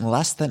 80%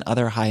 less than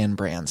other high-end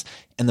brands.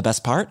 And the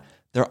best part?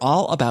 They're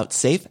all about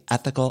safe,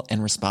 ethical,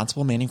 and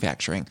responsible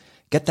manufacturing.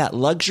 Get that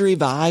luxury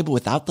vibe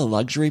without the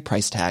luxury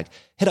price tag.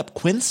 Hit up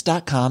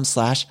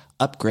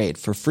quince.com/upgrade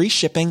for free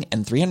shipping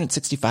and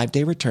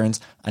 365-day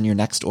returns on your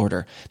next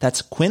order.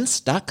 That's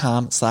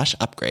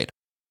quince.com/upgrade.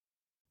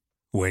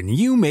 When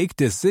you make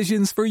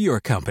decisions for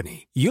your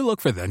company, you look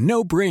for the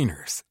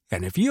no-brainers.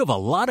 And if you have a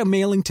lot of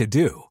mailing to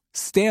do,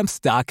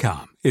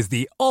 Stamps.com is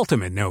the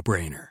ultimate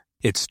no-brainer.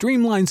 It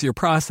streamlines your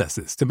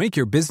processes to make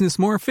your business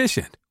more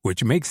efficient,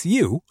 which makes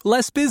you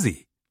less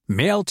busy.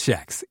 Mail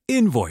checks,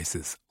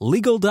 invoices,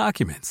 legal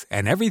documents,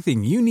 and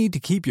everything you need to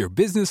keep your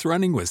business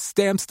running with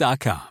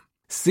Stamps.com.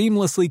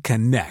 Seamlessly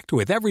connect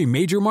with every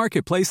major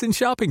marketplace and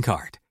shopping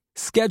cart.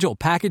 Schedule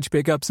package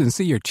pickups and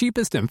see your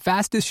cheapest and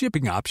fastest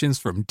shipping options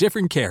from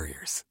different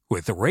carriers,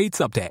 with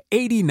rates up to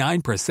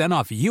 89%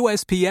 off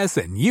USPS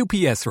and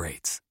UPS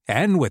rates.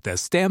 And with the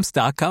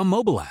Stamps.com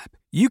mobile app,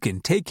 you can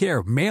take care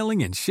of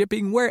mailing and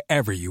shipping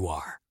wherever you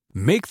are.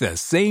 Make the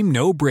same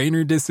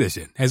no-brainer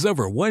decision as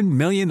over 1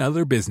 million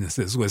other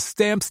businesses with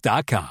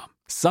Stamps.com.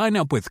 Sign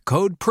up with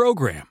code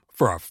PROGRAM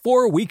for a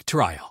 4-week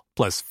trial,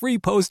 plus free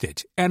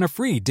postage and a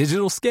free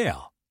digital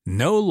scale.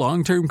 No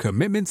long-term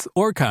commitments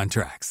or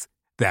contracts.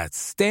 That's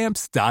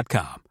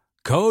Stamps.com.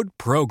 Code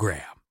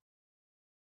PROGRAM.